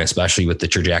fine, especially with the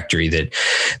trajectory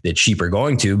that sheep are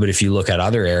going to. But if you look at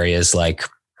other areas like,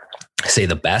 say,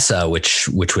 the Bessa, which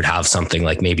would have something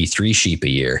like maybe 3 sheep a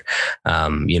year,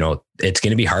 it's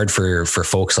going to be hard for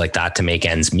folks like that to make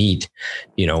ends meet,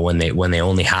 when they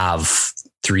only have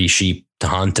 3 sheep to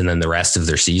hunt, and then the rest of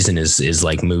their season is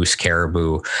like moose,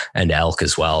 caribou, and elk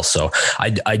as well. So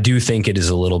I do think it is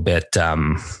a little bit,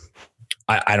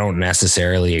 I don't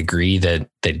necessarily agree that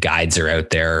guides are out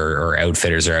there or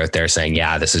outfitters are out there saying,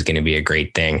 yeah, this is going to be a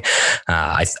great thing.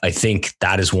 I think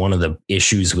that is one of the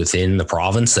issues within the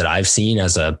province that I've seen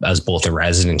as both a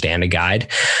resident and a guide,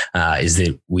 is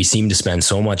that we seem to spend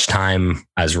so much time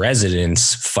as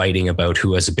residents fighting about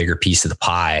who has a bigger piece of the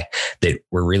pie that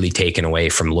we're really taken away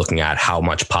from looking at how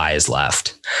much pie is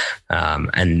left.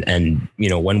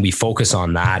 When we focus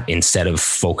on that, instead of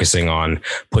focusing on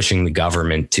pushing the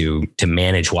government to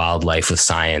manage wildlife with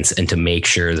science and to make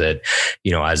sure that,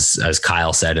 as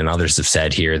Kyle said and others have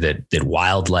said here, that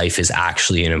wildlife is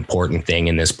actually an important thing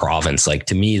in this province. Like,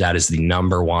 to me, that is the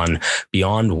number one,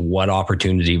 beyond what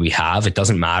opportunity we have. It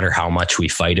doesn't matter how much we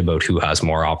fight about who has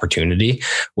more opportunity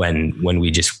when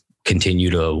we just continue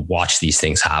to watch these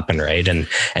things happen, right? And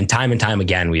time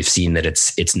again, we've seen that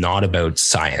it's not about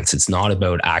science. It's not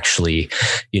about actually,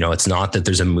 it's not that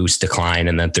there's a moose decline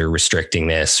and that they're restricting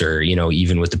this, or,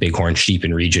 even with the bighorn sheep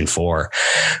in Region 4,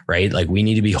 right? Like, we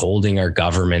need to be holding our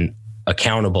government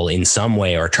accountable in some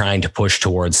way, or trying to push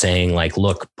towards saying, like,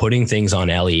 look, putting things on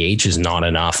LEH is not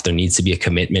enough. There needs to be a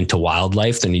commitment to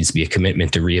wildlife. There needs to be a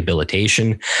commitment to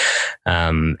rehabilitation.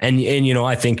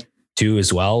 I think too,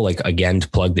 as well, like, again, to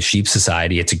plug the Sheep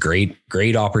Society, it's a great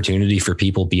opportunity for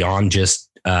people beyond just,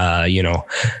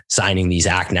 signing these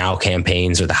Act Now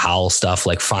campaigns or the Howl stuff.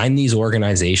 Like, find these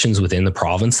organizations within the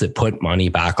province that put money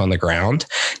back on the ground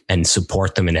and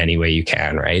support them in any way you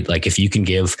can, right? Like, if you can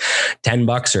give $10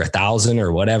 or $1,000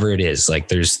 or whatever it is, like,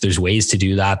 there's ways to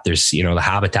do that. There's, the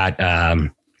Habitat,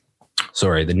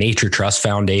 the Nature Trust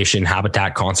Foundation,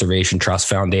 Habitat Conservation Trust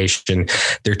Foundation,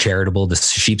 they're charitable. The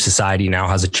Sheep Society now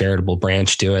has a charitable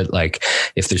branch to it. Like,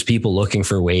 if there's people looking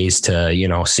for ways to,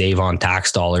 save on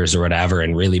tax dollars or whatever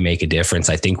and really make a difference,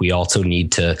 I think we also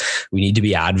need to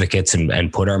be advocates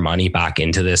and put our money back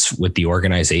into this with the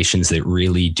organizations that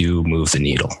really do move the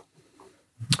needle.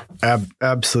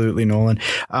 Absolutely, Nolan.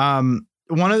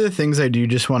 One of the things I do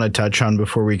just want to touch on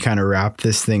before we kind of wrap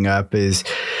this thing up is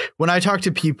when I talk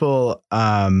to people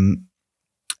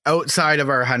outside of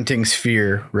our hunting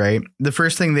sphere, right? The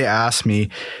first thing they ask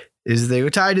me is,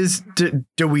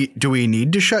 do we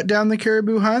need to shut down the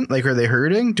caribou hunt? Like, are they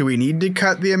hurting? Do we need to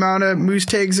cut the amount of moose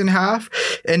tags in half?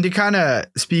 And to kind of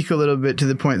speak a little bit to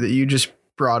the point that you just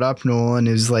brought up, Nolan,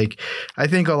 is like, I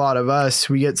think a lot of us,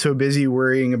 we get so busy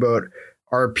worrying about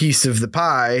our piece of the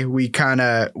pie, we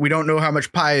don't know how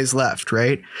much pie is left,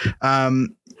 right?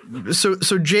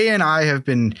 So Jay and I have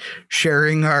been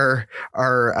sharing our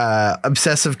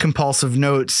obsessive compulsive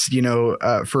notes,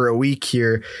 for a week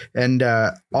here, and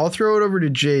I'll throw it over to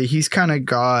Jay. He's kind of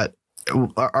got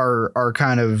our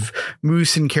kind of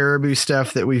moose and caribou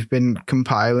stuff that we've been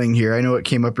compiling here. I know it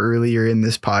came up earlier in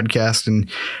this podcast and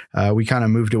we kind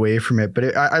of moved away from it,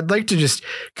 but I'd like to just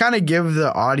kind of give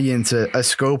the audience a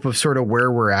scope of sort of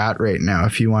where we're at right now.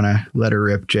 If you want to let her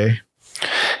rip, Jay.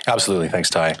 Absolutely. Thanks,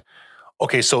 Ty.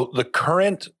 Okay. So the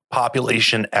current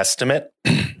population estimate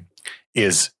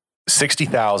is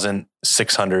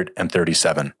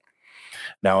 60,637.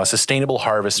 Now, a sustainable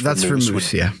harvest for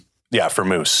moose. Yeah, for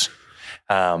moose.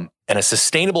 And a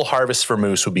sustainable harvest for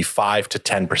moose would be 5 to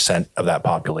 10% of that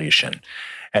population.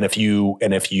 And if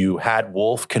you had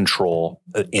wolf control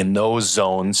in those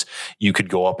zones, you could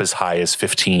go up as high as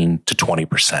 15 to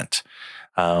 20%.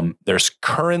 There's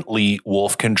currently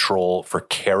wolf control for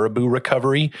caribou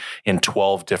recovery in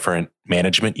 12 different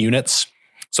management units.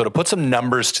 So to put some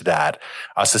numbers to that,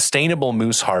 a sustainable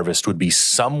moose harvest would be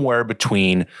somewhere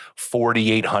between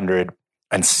 4,800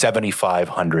 and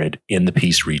 7,500 in the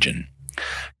Peace region.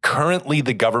 Currently,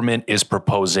 the government is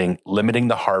proposing limiting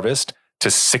the harvest to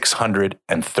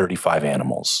 635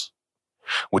 animals,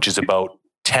 which is about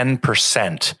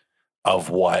 10% of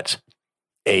what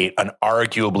an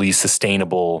arguably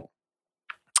sustainable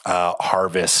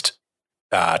harvest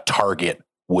target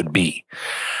would be.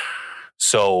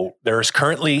 So there's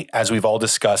currently, as we've all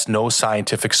discussed, no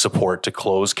scientific support to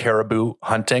close caribou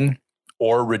hunting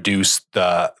or reduce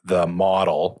the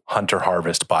model hunter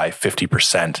harvest by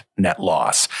 50% net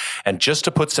loss. And just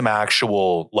to put some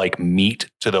actual like meat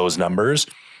to those numbers,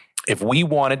 if we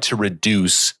wanted to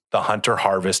reduce the hunter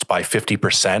harvest by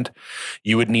 50%,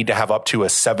 you would need to have up to a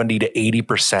 70 to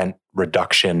 80%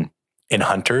 reduction in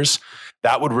hunters.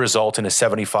 That would result in a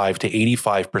 75 to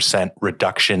 85%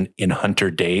 reduction in hunter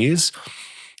days.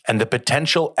 And the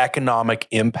potential economic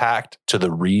impact to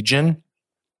the region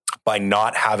by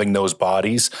not having those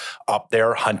bodies up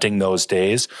there hunting those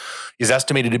days is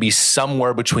estimated to be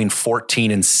somewhere between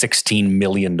 $14 and $16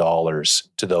 million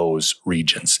to those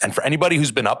regions. And for anybody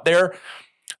who's been up there,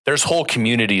 there's whole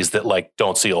communities that like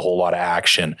don't see a whole lot of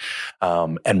action.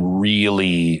 And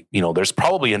really, there's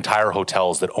probably entire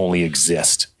hotels that only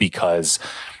exist because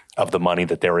of the money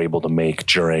that they're able to make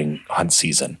during hunt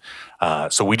season.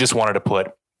 So we just wanted to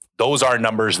put, those are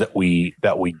numbers that we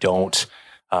don't,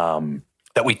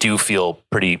 that we do feel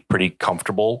pretty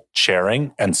comfortable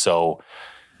sharing. And so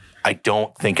I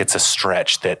don't think it's a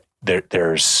stretch that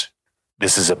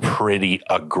this is a pretty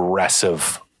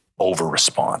aggressive over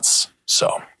response.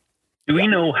 So do we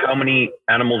know how many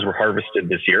animals were harvested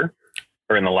this year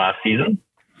or in the last season?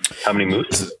 How many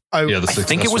moose? I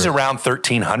think it was around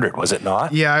 1,300, was it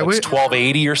not? Yeah, it was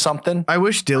 1,280 or something. I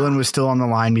wish Dylan was still on the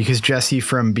line because Jesse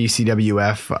from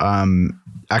BCWF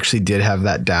actually did have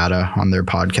that data on their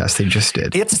podcast. They just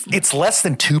did. It's less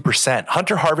than 2%.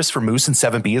 Hunter harvest for moose in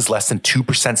 7B is less than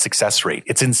 2% success rate.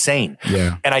 It's insane.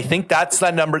 Yeah. And I think that's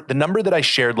the number that I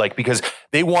shared, like, because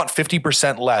they want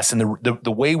 50% less. And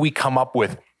the way we come up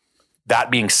with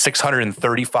that being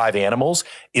 635 animals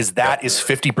is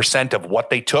 50% of what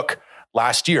they took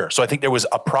last year. So I think there was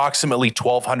approximately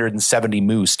 1,270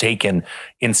 moose taken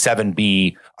in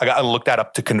 7B. I got to look that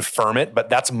up to confirm it, but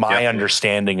that's my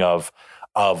understanding of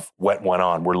what went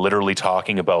on. We're literally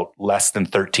talking about less than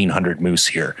 1,300 moose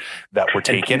here that were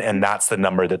taken, and that's the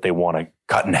number that they want to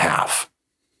cut in half.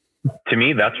 To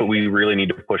me, that's what we really need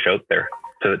to push out there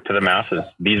to the masses.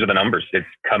 These are the numbers. It's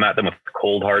come at them with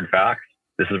cold, hard facts.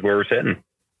 This is where we're sitting.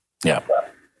 Yeah.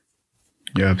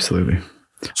 Yeah, absolutely.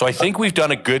 So I think we've done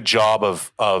a good job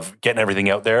of getting everything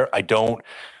out there.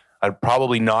 I'm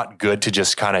probably not good to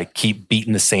just kind of keep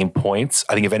beating the same points.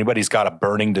 I think if anybody's got a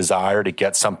burning desire to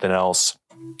get something else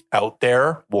out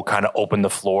there, we'll kind of open the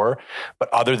floor.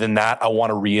 But other than that, I want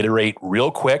to reiterate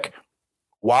real quick,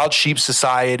 Wild Sheep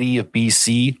Society of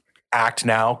BC, Act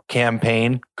Now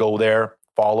campaign. Go there,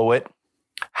 follow it.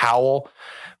 Howl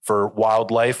for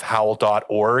wildlife,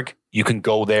 howl.org. You can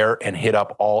go there and hit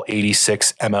up all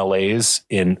 86 MLAs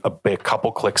in a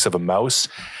couple clicks of a mouse.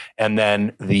 And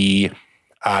then the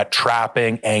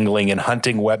trapping, angling, and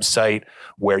hunting website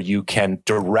where you can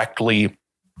directly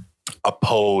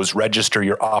register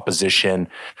your opposition.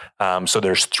 So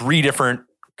there's 3 different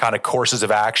kind of courses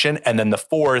of action. And then the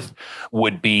 4th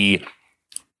would be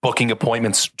booking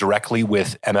appointments directly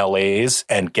with MLAs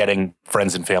and getting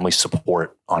friends and family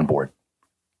support on board.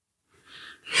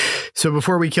 So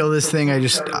before we kill this thing,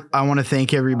 I want to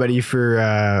thank everybody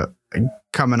for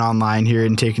coming online here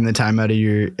and taking the time out of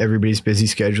everybody's busy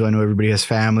schedule. I know everybody has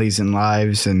families and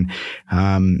lives, and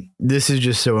this is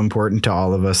just so important to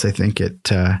all of us. I think it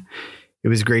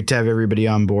was great to have everybody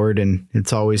on board, and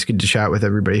it's always good to chat with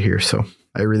everybody here. So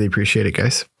I really appreciate it,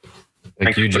 guys.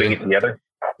 Thanks for putting it together.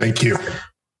 Thank you.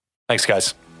 Thanks,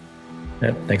 guys.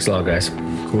 Yeah, thanks a lot, guys.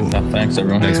 Cool. Thanks,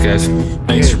 everyone. Thanks, guys.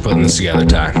 Thanks for putting this together,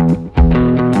 Ty.